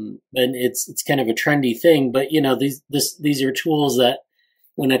 And it's kind of a trendy thing, but these are tools that,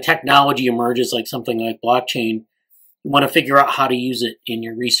 when a technology emerges, like something like blockchain, you want to figure out how to use it in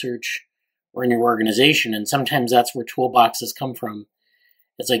your research or in your organization. And sometimes that's where toolboxes come from.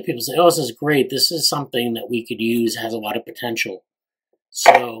 It's like people say, oh, this is great. This is something that we could use, has a lot of potential.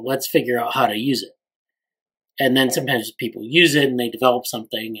 So let's figure out how to use it. and then sometimes people use it and they develop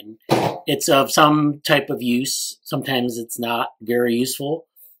something and it's of some type of use. Sometimes it's not very useful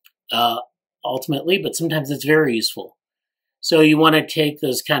ultimately, but sometimes it's very useful. So you want to take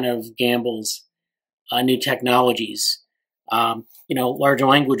those kind of gambles on new technologies. Large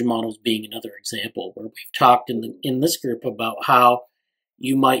language models being another example where we've talked in this group about how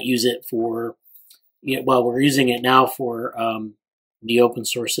you might use it for, we're using it now for the open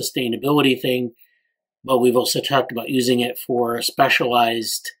source sustainability thing, but we've also talked about using it for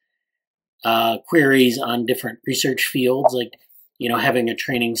specialized queries on different research fields, like, having a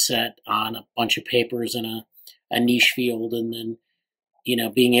training set on a bunch of papers in a niche field, and then,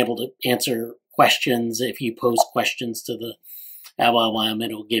 being able to answer questions. If you pose questions to the LLM,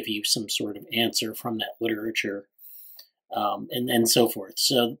 it'll give you some sort of answer from that literature, and so forth.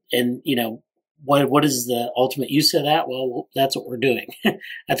 So, and, what is the ultimate use of that? Well, that's what we're doing.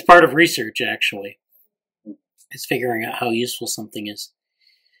 That's part of research, actually. It's figuring out how useful something is.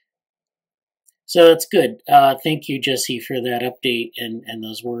 So that's good. Thank you, Jesse, for that update and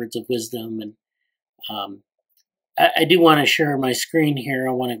those words of wisdom. And I do want to share my screen here.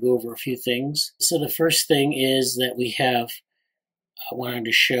 I want to go over a few things. So the first thing is that we have, I wanted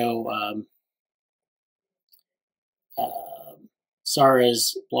to show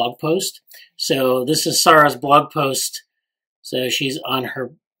Sarrah's blog post. So this is Sarrah's blog post. So she's on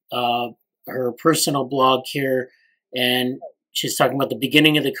her personal blog here, and she's talking about the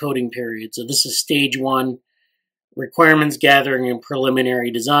beginning of the coding period. So this is stage 1, requirements gathering and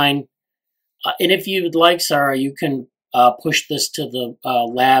preliminary design. And if you would like, Sarrah, you can push this to the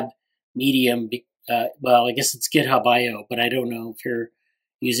lab Medium. Well, I guess it's GitHub IO, but I don't know if you're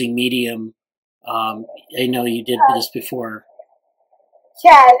using Medium. I know you did this before.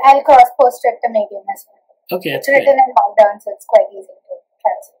 Yeah, I'll cross-post it to Medium as well. Okay, that's it's written in Markdown, so it's quite easy to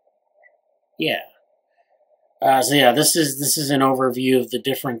translate. Yeah. So yeah, this is an overview of the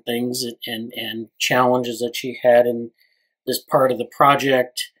different things and challenges that she had in this part of the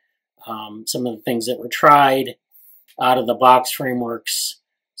project. Some of the things that were tried, out of the box frameworks,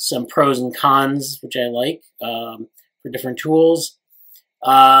 some pros and cons, which I like, for different tools.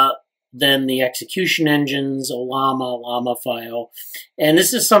 Then the execution engines, Llama file. And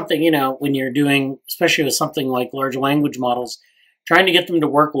this is something, when you're doing, especially with something like large language models, trying to get them to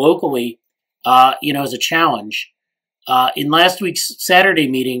work locally, is a challenge. In last week's Saturday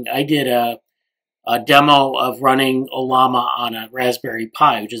meeting, I did a demo of running Llama on a Raspberry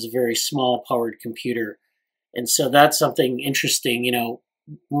Pi, which is a very small powered computer. And so that's something interesting, we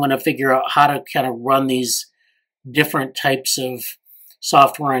want to figure out how to kind of run these different types of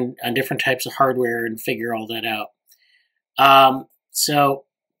software on different types of hardware and figure all that out. So,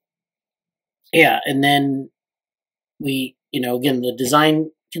 yeah, and then we, again, the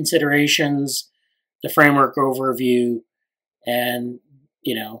design considerations, the framework overview, and,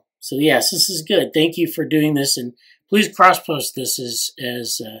 so yes, this is good. Thank you for doing this, and please cross-post this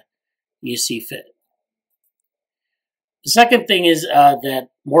as you see fit. The second thing is that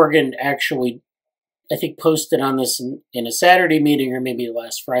Morgan actually, I think, posted on this in a Saturday meeting or maybe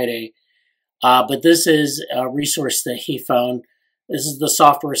last Friday. But this is a resource that he found. This is the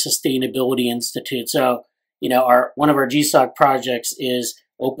Software Sustainability Institute. So, one of our GSoC projects is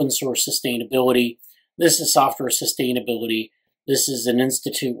open source sustainability. This is software sustainability. This is an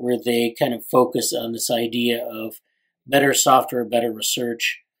institute where they kind of focus on this idea of better software, better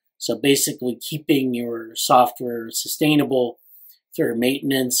research. So basically keeping your software sustainable through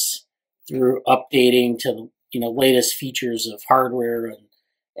maintenance, through updating to latest features of hardware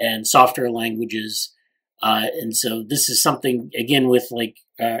and software languages, and so this is something, again, with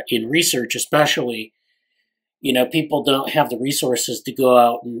in research especially, people don't have the resources to go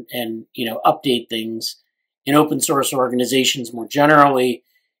out and update things. In open source organizations more generally,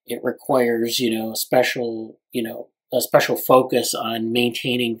 it requires a special focus on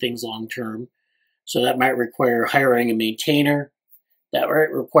maintaining things long term. So that might require hiring a maintainer. That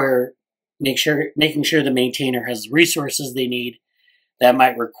might require making sure the maintainer has the resources they need. That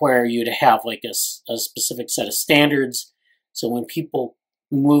might require you to have a specific set of standards. So when people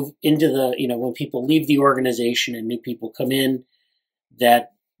move into when people leave the organization and new people come in,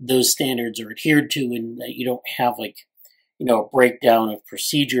 that those standards are adhered to, and that you don't have a breakdown of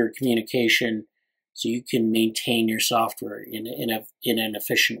procedure communication, so you can maintain your software in an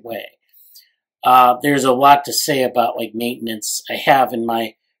efficient way. There's a lot to say about maintenance. I have in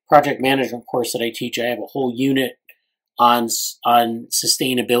my project management course that I teach, I have a whole unit on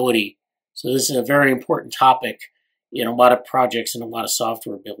sustainability. So this is a very important topic in a lot of projects and a lot of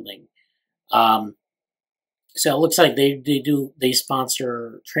software building. So it looks like they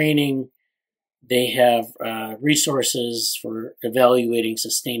sponsor training They have resources for evaluating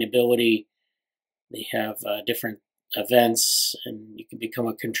sustainability. They have different events, and you can become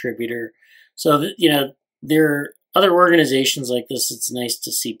a contributor. So, there are other organizations like this. It's nice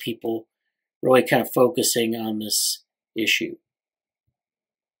to see people really kind of focusing on this issue.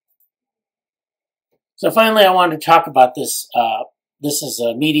 So finally, I wanted to talk about this. This is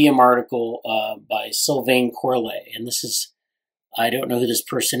a Medium article by Sylvain Corley, and this is, I don't know who this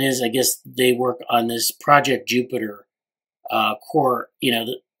person is. I guess they work on this Project Jupiter core,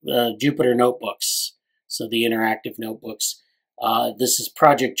 the Jupiter notebooks, so the interactive notebooks. This is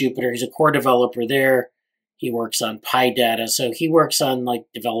Project Jupiter. He's a core developer there. He works on PyData, so he works on like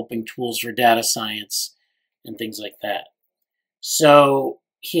developing tools for data science and things like that. So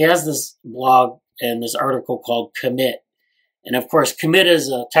he has this blog and this article called Commit. And of course, commit is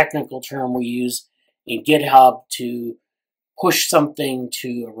a technical term we use in GitHub to push something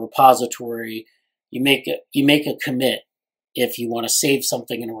to a repository. You make a commit if you want to save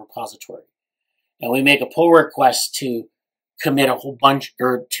something in a repository. And we make a pull request to commit a whole bunch,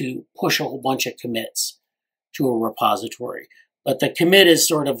 or to push a whole bunch of commits to a repository. But the commit is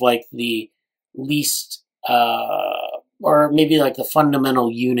sort of like the least, or maybe like the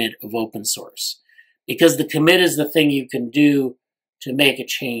fundamental unit of open source. Because the commit is the thing you can do to make a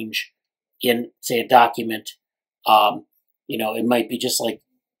change in, say, a document. It might be just like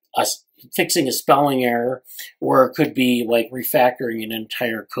us fixing a spelling error, or it could be like refactoring an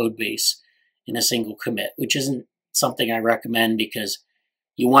entire code base in a single commit, which isn't something I recommend because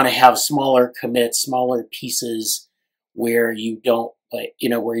you want to have smaller commits, smaller pieces where you don't,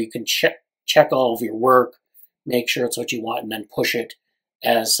 where you can check all of your work, make sure it's what you want, and then push it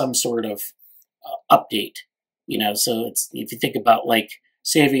as some sort of update. So it's, if you think about like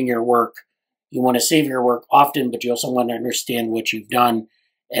saving your work, you want to save your work often, but you also want to understand what you've done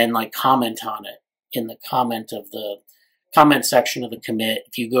and like comment on it in the comment section of the commit.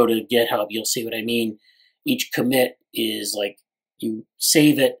 If you go to GitHub, you'll see what I mean. Each commit is like, you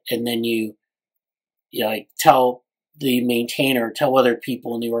save it and then you like tell the maintainer, tell other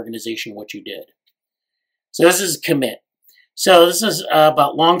people in the organization what you did. So this is commit. So this is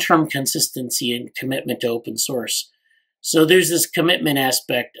about long-term consistency and commitment to open source. So there's this commitment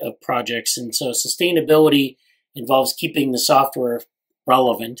aspect of projects, and so sustainability involves keeping the software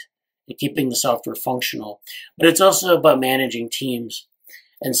relevant and keeping the software functional, but it's also about managing teams.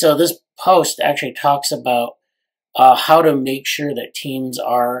 And so this post actually talks about how to make sure that teams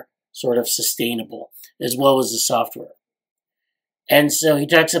are sort of sustainable as well as the software. And so he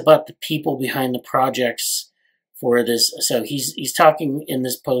talks about the people behind the projects for this. So he's talking in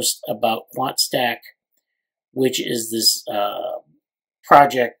this post about QuantStack, which is this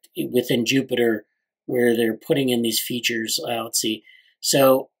project within Jupiter where they're putting in these features. Let's see.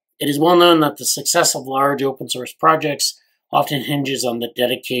 So it is well known that the success of large open source projects often hinges on the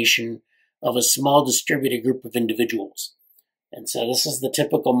dedication of a small distributed group of individuals. And so this is the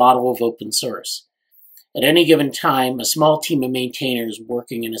typical model of open source. At any given time, a small team of maintainers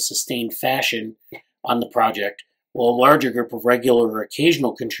working in a sustained fashion on the project, while a larger group of regular or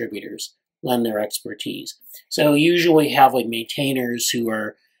occasional contributors lend their expertise. So you usually have like maintainers who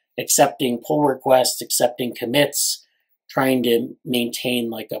are accepting pull requests, accepting commits, trying to maintain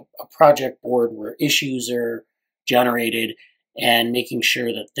like a project board where issues are generated and making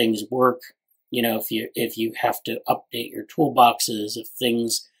sure that things work. If you have to update your toolboxes, if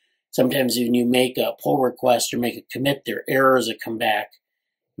things, sometimes when you make a pull request or make a commit, there are errors that come back,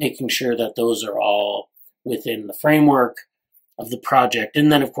 making sure that those are all within the framework of the project.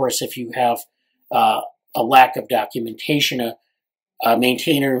 And then, of course, if you have a lack of documentation, a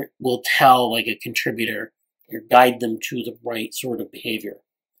maintainer will tell like a contributor or guide them to the right sort of behavior.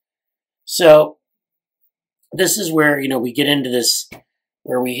 So this is where, we get into this,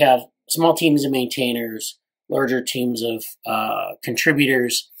 where we have small teams of maintainers, larger teams of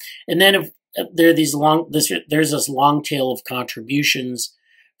contributors, and then if there's this long tail of contributions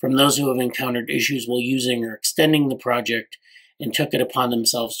from those who have encountered issues while using or extending the project and took it upon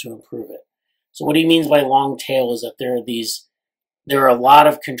themselves to improve it. So what he means by long tail is that there are a lot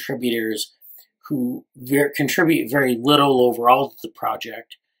of contributors who contribute very little overall to the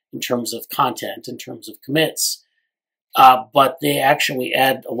project in terms of content, in terms of commits, but they actually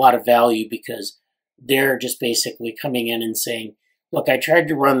add a lot of value because they're just basically coming in and saying, look, I tried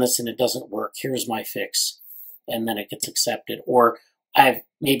to run this and it doesn't work. Here's my fix. And then it gets accepted. Or I've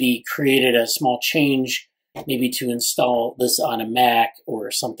maybe created a small change, maybe to install this on a Mac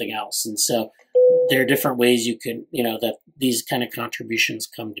or something else. And so there are different ways you can, that these kind of contributions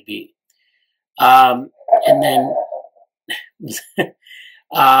come to be. And then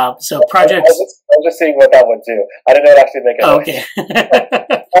So I projects. was just seeing what that would do. I didn't know it actually make a Okay.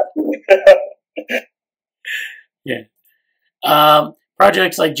 Yeah.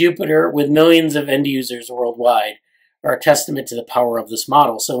 Projects like Jupyter, with millions of end users worldwide, are a testament to the power of this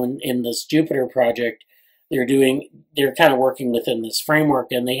model. So in this Jupyter project, they're kind of working within this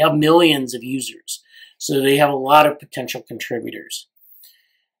framework, and they have millions of users. So they have a lot of potential contributors.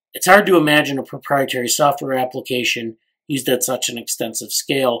 It's hard to imagine a proprietary software application used at such an extensive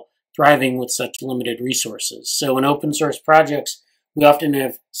scale, thriving with such limited resources. So in open source projects, we often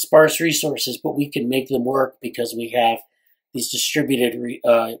have sparse resources, but we can make them work because we have these distributed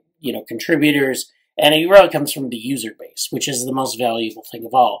contributors, and it really comes from the user base, which is the most valuable thing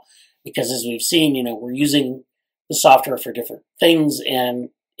of all. Because as we've seen, we're using the software for different things, and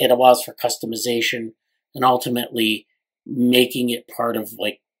it allows for customization and ultimately making it part of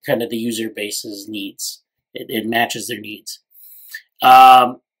kind of the user base's needs. It matches their needs.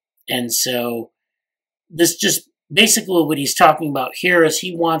 And so this just basically what he's talking about here is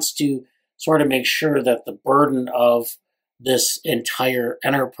he wants to sort of make sure that the burden of this entire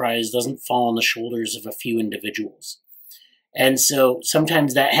enterprise doesn't fall on the shoulders of a few individuals. And so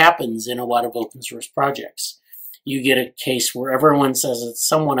sometimes that happens in a lot of open source projects. You get a case where everyone says it's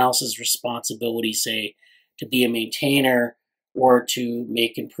someone else's responsibility, say, to be a maintainer or to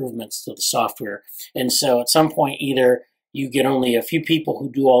make improvements to the software. And so at some point, either you get only a few people who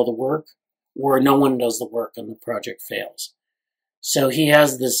do all the work, or no one does the work and the project fails. So he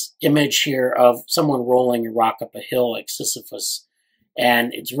has this image here of someone rolling a rock up a hill like Sisyphus,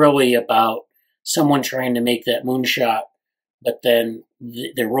 and it's really about someone trying to make that moonshot, but then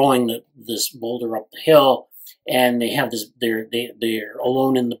they're rolling this boulder up the hill, and they have this. They're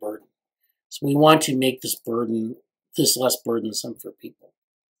alone in the burden. So we want to make this less burdensome for people.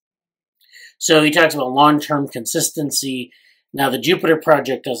 So he talks about long-term consistency. Now the Jupyter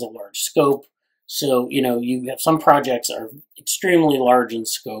project has a large scope. So, you have some projects are extremely large in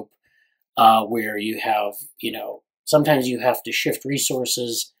scope, where you have, sometimes you have to shift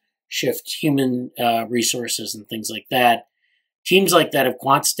resources, shift human resources and things like that. Teams like that of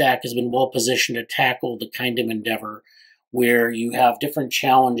QuantStack has been well positioned to tackle the kind of endeavor where you have different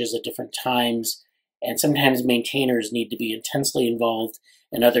challenges at different times, and sometimes maintainers need to be intensely involved,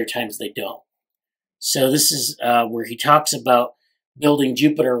 and other times they don't. So this is where he talks about building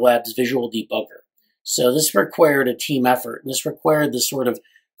Jupyter Lab's visual debugger. So this required a team effort, and this required this sort of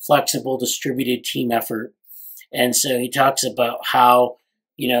flexible, distributed team effort. And so he talks about how,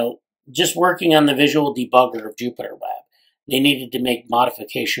 just working on the visual debugger of Jupyter Lab, they needed to make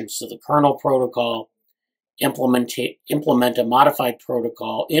modifications to the kernel protocol, implement a modified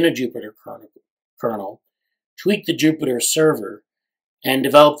protocol in a Jupyter kernel, tweak the Jupyter server, and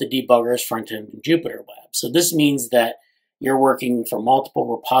develop the debugger's front end in Jupyter Lab. So this means that you're working for multiple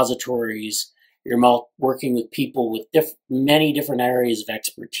repositories, you're working with people with many different areas of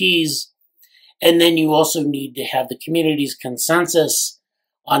expertise, and then you also need to have the community's consensus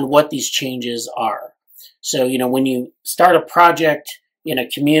on what these changes are. So, when you start a project in a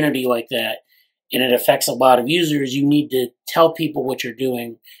community like that, and it affects a lot of users, you need to tell people what you're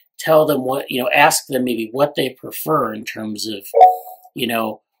doing, tell them what, ask them maybe what they prefer in terms of,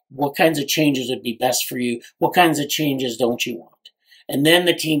 what kinds of changes would be best for you, what kinds of changes don't you want. And then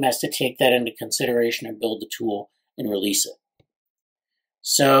the team has to take that into consideration and build the tool and release it.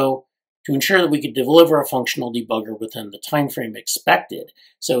 So to ensure that we could deliver a functional debugger within the time frame expected.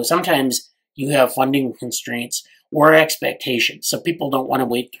 So sometimes you have funding constraints or expectations. So people don't want to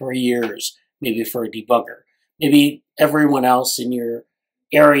wait 3 years maybe for a debugger. Maybe everyone else in your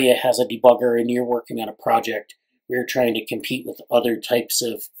area has a debugger and you're working on a project where you're trying to compete with other types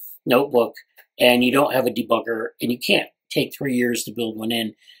of notebook and you don't have a debugger and you can't take 3 years to build one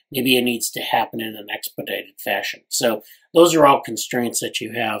in. Maybe it needs to happen in an expedited fashion. So those are all constraints that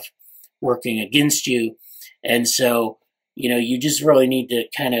you have working against you. And so, you just really need to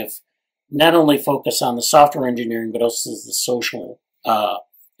kind of not only focus on the software engineering, but also the social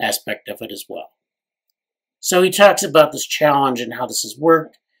aspect of it as well. So he talks about this challenge and how this has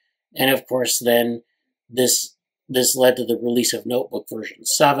worked. And of course, then this led to the release of Notebook version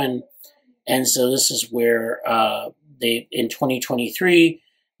 7. And so this is where in 2023,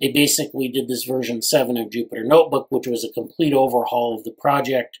 they basically did this version 7 of Jupyter Notebook, which was a complete overhaul of the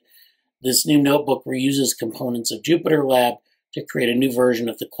project. This new notebook reuses components of Jupyter Lab to create a new version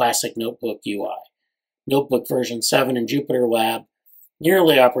of the classic Notebook UI. Notebook version 7 and Jupyter Lab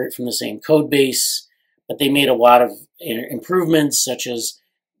nearly operate from the same code base, but they made a lot of improvements, such as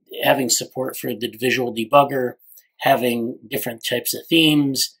having support for the visual debugger, having different types of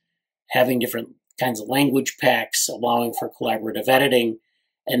themes, having different kinds of language packs, allowing for collaborative editing,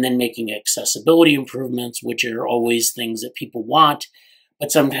 and then making accessibility improvements, which are always things that people want,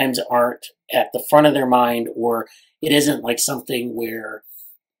 but sometimes aren't at the front of their mind, or it isn't like something where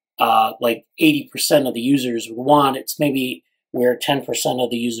like 80% of the users would want. It's maybe where 10% of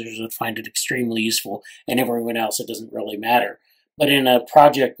the users would find it extremely useful, and everyone else it doesn't really matter. But in a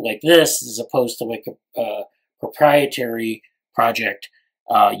project like this, as opposed to like a proprietary project,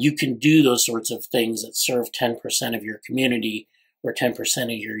 you can do those sorts of things that serve 10% of your community or 10% of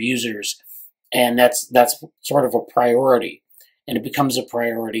your users, and that's sort of a priority, and it becomes a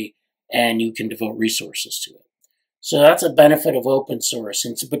priority, and you can devote resources to it. So that's a benefit of open source,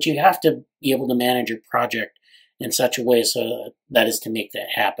 but you have to be able to manage your project in such a way so that is to make that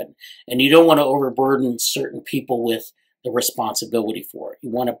happen. And you don't want to overburden certain people with the responsibility for it.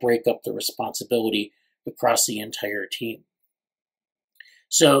 You want to break up the responsibility across the entire team.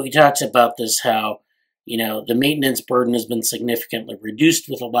 So he talks about this, how, the maintenance burden has been significantly reduced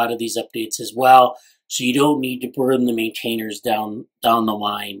with a lot of these updates as well. So you don't need to burden the maintainers down the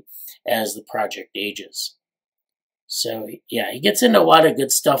line as the project ages. So yeah, he gets into a lot of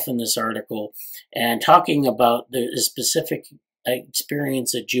good stuff in this article, and talking about the specific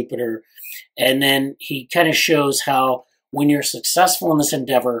experience at Jupiter. And then he kind of shows how when you're successful in this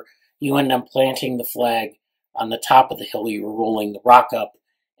endeavor, you end up planting the flag on the top of the hill, you're rolling the rock up,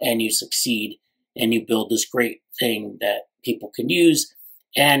 and you succeed, and you build this great thing that people can use.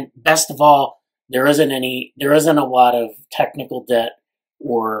 And best of all, there isn't a lot of technical debt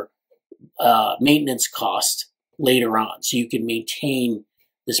or maintenance cost later on, so you can maintain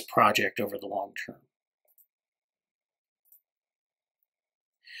this project over the long term.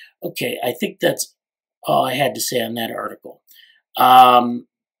 Okay, I think that's all I had to say on that article.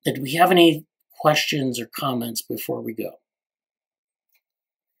 Did we have any questions or comments before we go?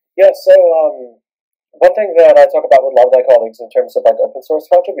 Yeah, so one thing that I talk about with a lot of my colleagues in terms of like open source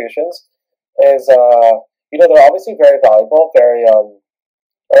contributions is, they're obviously very valuable, a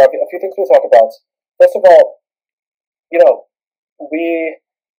few things we talk about. First of all, a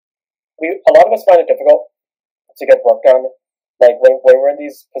lot of us find it difficult to get work done. Like when we're in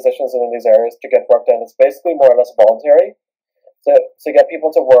these positions and in these areas to get work done, it's basically more or less voluntary to get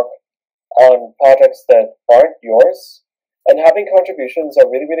people to work on projects that aren't yours. And having contributions are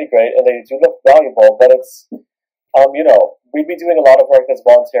really, really great, and they do look valuable, but it's, we'd be doing a lot of work that's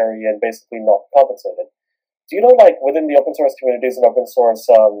voluntary and basically not compensated. Do you know, like, within the open source communities and open source,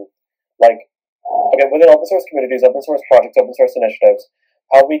 within open source communities, open source projects, open source initiatives,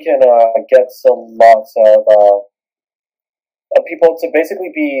 how we can get lots of people to basically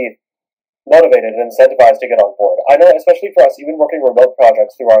be motivated and incentivized to get on board? I know, especially for us, even working remote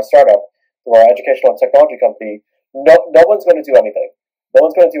projects through our startup, through our educational and technology company, no one's going to do anything. No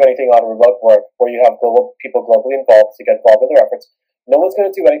one's going to do anything on remote work where you have people globally involved to get involved in their efforts. No one's going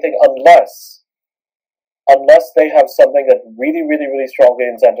to do anything unless they have something that really, really, really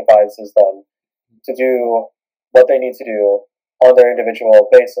strongly incentivizes them to do what they need to do on their individual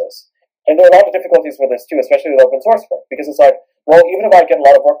basis. And there are a lot of difficulties with this too, especially with open source work, because it's like, well, even if I get a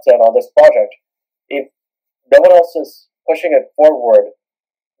lot of work done on this project, if no one else is pushing it forward,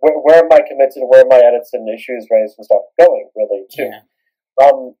 where are my commits and where are my edits and issues raised and stuff going, really, too? Yeah.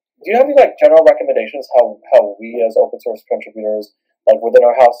 Do you have any, like, general recommendations how we as open source contributors, like, within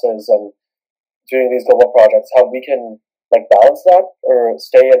our houses and doing these global projects, how we can, like, balance that or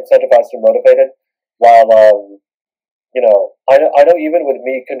stay incentivized and motivated while, I know even with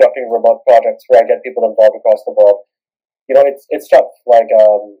me conducting remote projects where I get people involved across the world, it's tough. Like,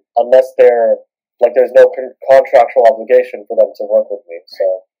 unless there's no contractual obligation for them to work with me.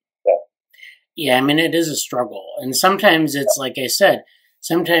 So, yeah. Yeah, I mean, it is a struggle. And sometimes it's, like I said,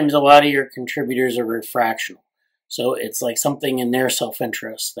 sometimes a lot of your contributors are very fractional. So it's like something in their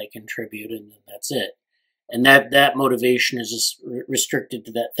self-interest they contribute, and that's it. And that motivation is just restricted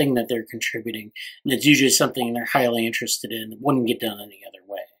to that thing that they're contributing. And it's usually something they're highly interested in. It wouldn't get done any other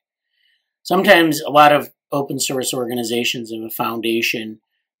way. Sometimes a lot of open source organizations have a foundation,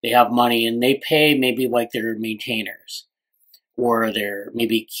 they have money, and they pay maybe like their maintainers or their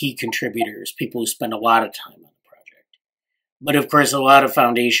maybe key contributors, people who spend a lot of time on the project. But of course, a lot of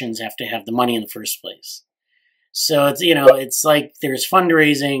foundations have to have the money in the first place. So it's, it's like there's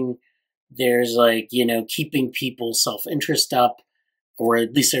fundraising, there's like, keeping people's self-interest up, or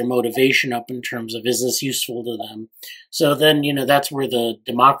at least their motivation up in terms of, is this useful to them? So then, that's where the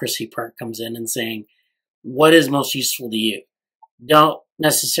democracy part comes in and saying, what is most useful to you? Don't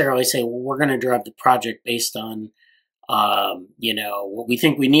necessarily say, well, we're going to drive the project based on, what we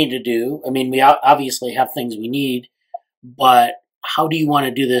think we need to do. I mean, we obviously have things we need, but how do you want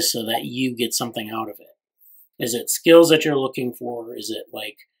to do this so that you get something out of it? Is it skills that you're looking for? Is it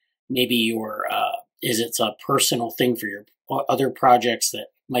like maybe your is it a personal thing for your other projects that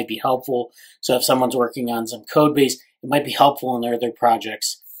might be helpful? So if someone's working on some code base, it might be helpful in their other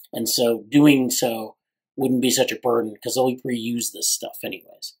projects, and so doing so wouldn't be such a burden because they'll reuse this stuff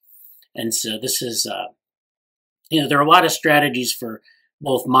anyways. And so this is, there are a lot of strategies for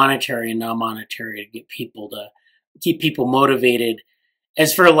both monetary and non-monetary to get people to keep people motivated.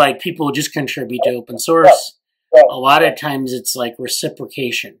 As for like people who just contribute to open source, a lot of times it's like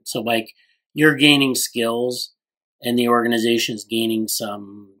reciprocation. So like you're gaining skills and the organization's gaining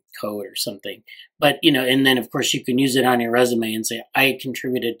some code or something. But, and then of course you can use it on your resume and say, I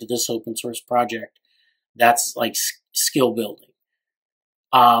contributed to this open source project. That's like skill building.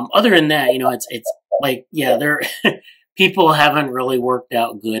 Other than that, it's like, there people haven't really worked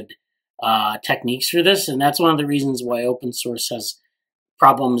out good techniques for this, and that's one of the reasons why open source has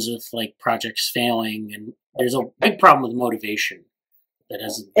problems with like projects failing, and there's a big problem with motivation that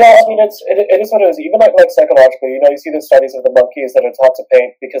hasn't. Yeah, I mean, it is what it is. Even like psychologically, you see the studies of the monkeys that are taught to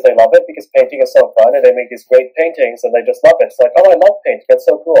paint because they love it, because painting is so fun, and they make these great paintings, and they just love it. It's like, oh, I love painting. That's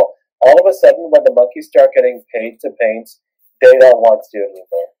so cool. All of a sudden, when the monkeys start getting paid to paint, they don't want to do it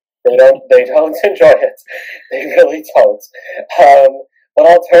anymore. They don't enjoy it. They really don't. But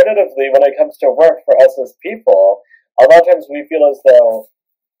alternatively, when it comes to work for us as people, a lot of times we feel as though,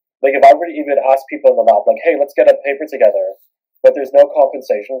 like if I were to even ask people in the lab, like, hey, let's get a paper together, but there's no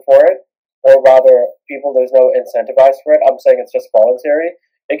compensation for it, or rather, there's no incentivized for it. I'm saying it's just voluntary.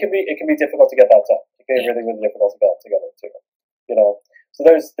 It can be difficult to get that done. It can be really, really difficult to get that together too. So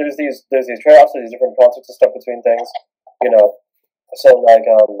there's these trade-offs, there's these different concepts and stuff between things. So like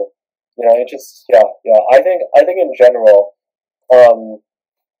it just I think in general,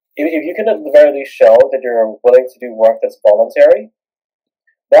 if you can at the very least show that you're willing to do work that's voluntary,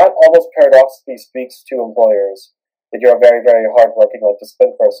 that almost paradoxically speaks to employers that you're a very, very hardworking, like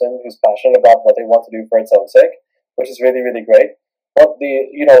disciplined person who's passionate about what they want to do for its own sake, which is really, really great. But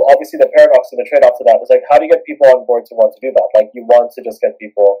obviously the paradox and the trade-off to that is like, how do you get people on board to want to do that? Like you want to just get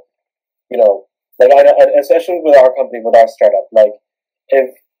people, like I know, and especially with our company, with our startup, like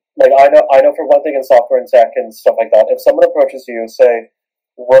if like I know for one thing in software and tech and stuff like that, if someone approaches you and say,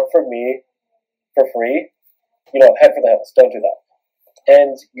 work for me for free, head for the hills, don't do that.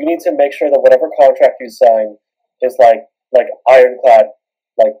 And you need to make sure that whatever contract you sign is like ironclad,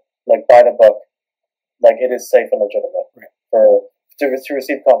 like by the book, like it is safe and legitimate to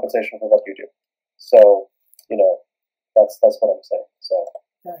receive compensation for what you do. So, that's what I'm saying. So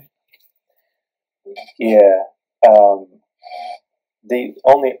yeah. The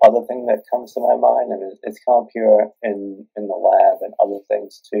only other thing that comes to my mind, and it's kind of pure in the lab and other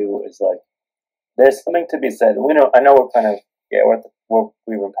things too, is like there's something to be said. I know we're kind of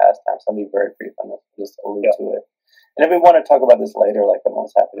we were past time, so I'll be very brief on this. Just allude to it. And if we want to talk about this later, like I'm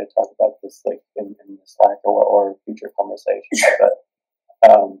always happy to talk about this, like in the Slack or future conversations. But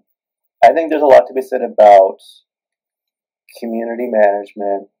I think there's a lot to be said about community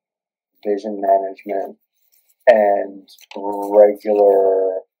management, vision management, and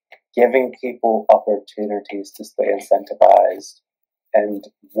regular giving people opportunities to stay incentivized, and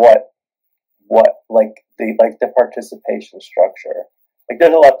what like the participation structure. Like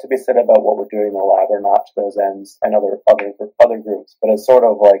there's a lot to be said about what we're doing in the lab or not to those ends, and other groups. But it's sort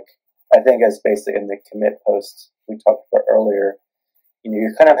of like, I think as basically in the commit post we talked about earlier,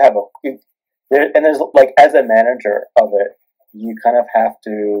 you kind of have and there's like as a manager of it, you kind of have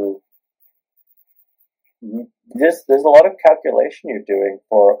to. There's a lot of calculation you're doing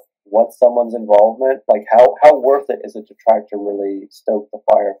for what someone's involvement, like how worth it is it to try to really stoke the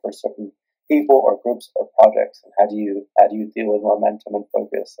fire for certain people or groups or projects, and how do you deal with momentum and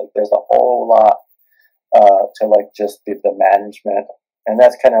focus? Like there's a whole lot to like just the management, and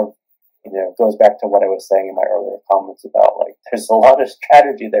that's kind of goes back to what I was saying in my earlier comments about like there's a lot of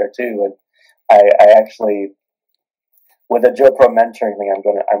strategy there too. And I actually, with the GoPro mentoring thing,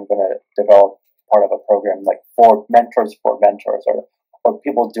 I'm gonna develop part of a program like for mentors, or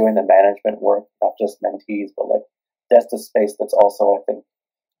people doing the management work, not just mentees, but like that's the space that's also, I think,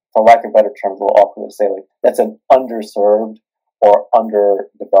 for lack of better terms, a little awkward to say, like that's an underserved or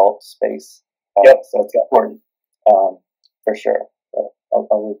underdeveloped space. So it's important for sure. But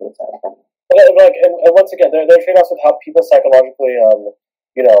I'll leave it at that. And once again, there are trade-offs with how people psychologically,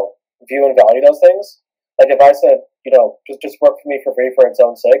 view and value those things. Like if I said, just work for me for free for its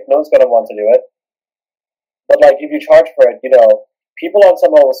own sake, no one's gonna want to do it. But like if you charge for it, people on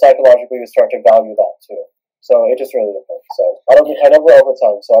some level psychologically will start to value that too. So it just really depends. So I know we're over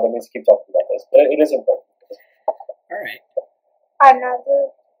time, so I don't mean to keep talking about this, but it is important. All right.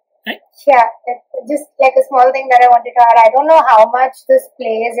 Another Yeah, just like a small thing that I wanted to add. I don't know how much this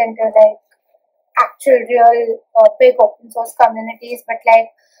plays into like actual real big open source communities, but like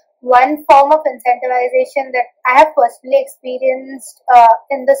one form of incentivization that I have personally experienced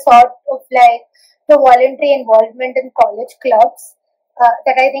in the sort of like the voluntary involvement in college clubs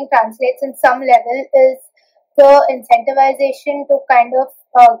that I think translates in some level is the incentivization to kind of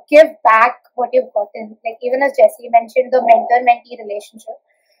give back what you've gotten. Like even as Jesse mentioned, the mentor-mentee relationship.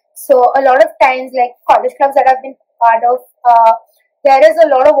 So a lot of times, like college clubs that I've been part of, there is a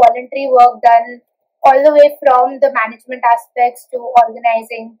lot of voluntary work done all the way from the management aspects to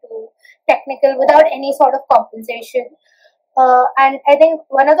organizing to technical without any sort of compensation. And I think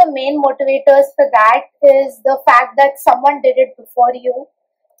one of the main motivators for that is the fact that someone did it before you,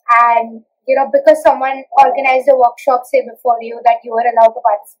 and because someone organized a workshop say before you that you were allowed to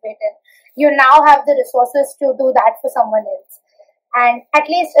participate in, you now have the resources to do that for someone else. And at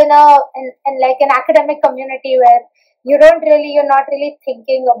least in like an academic community where you're not really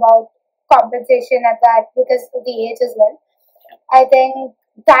thinking about compensation at that because of the age as well, I think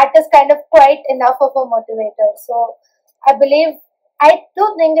that is kind of quite enough of a motivator. So I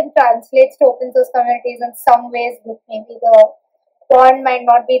do think it translates to open source communities in some ways, but maybe the bond might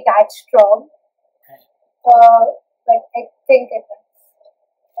not be that strong. But I think it is.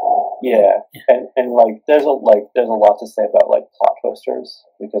 Yeah, and like there's a lot to say about like plot twisters,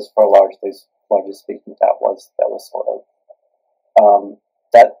 because for largely speaking that was sort of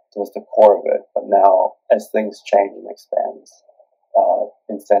that was the core of it. But now as things change and expand,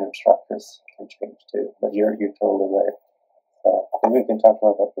 incentive structures can change too. But you're totally right. I think we can talk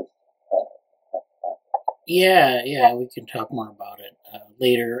more about this. Yeah, we can talk more about it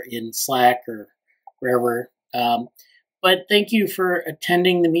later in Slack or wherever. But thank you for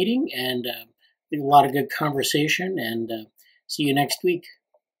attending the meeting, and a lot of good conversation, and see you next week.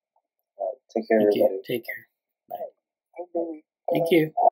 Take care, everybody. Take care. Bye. Thank you.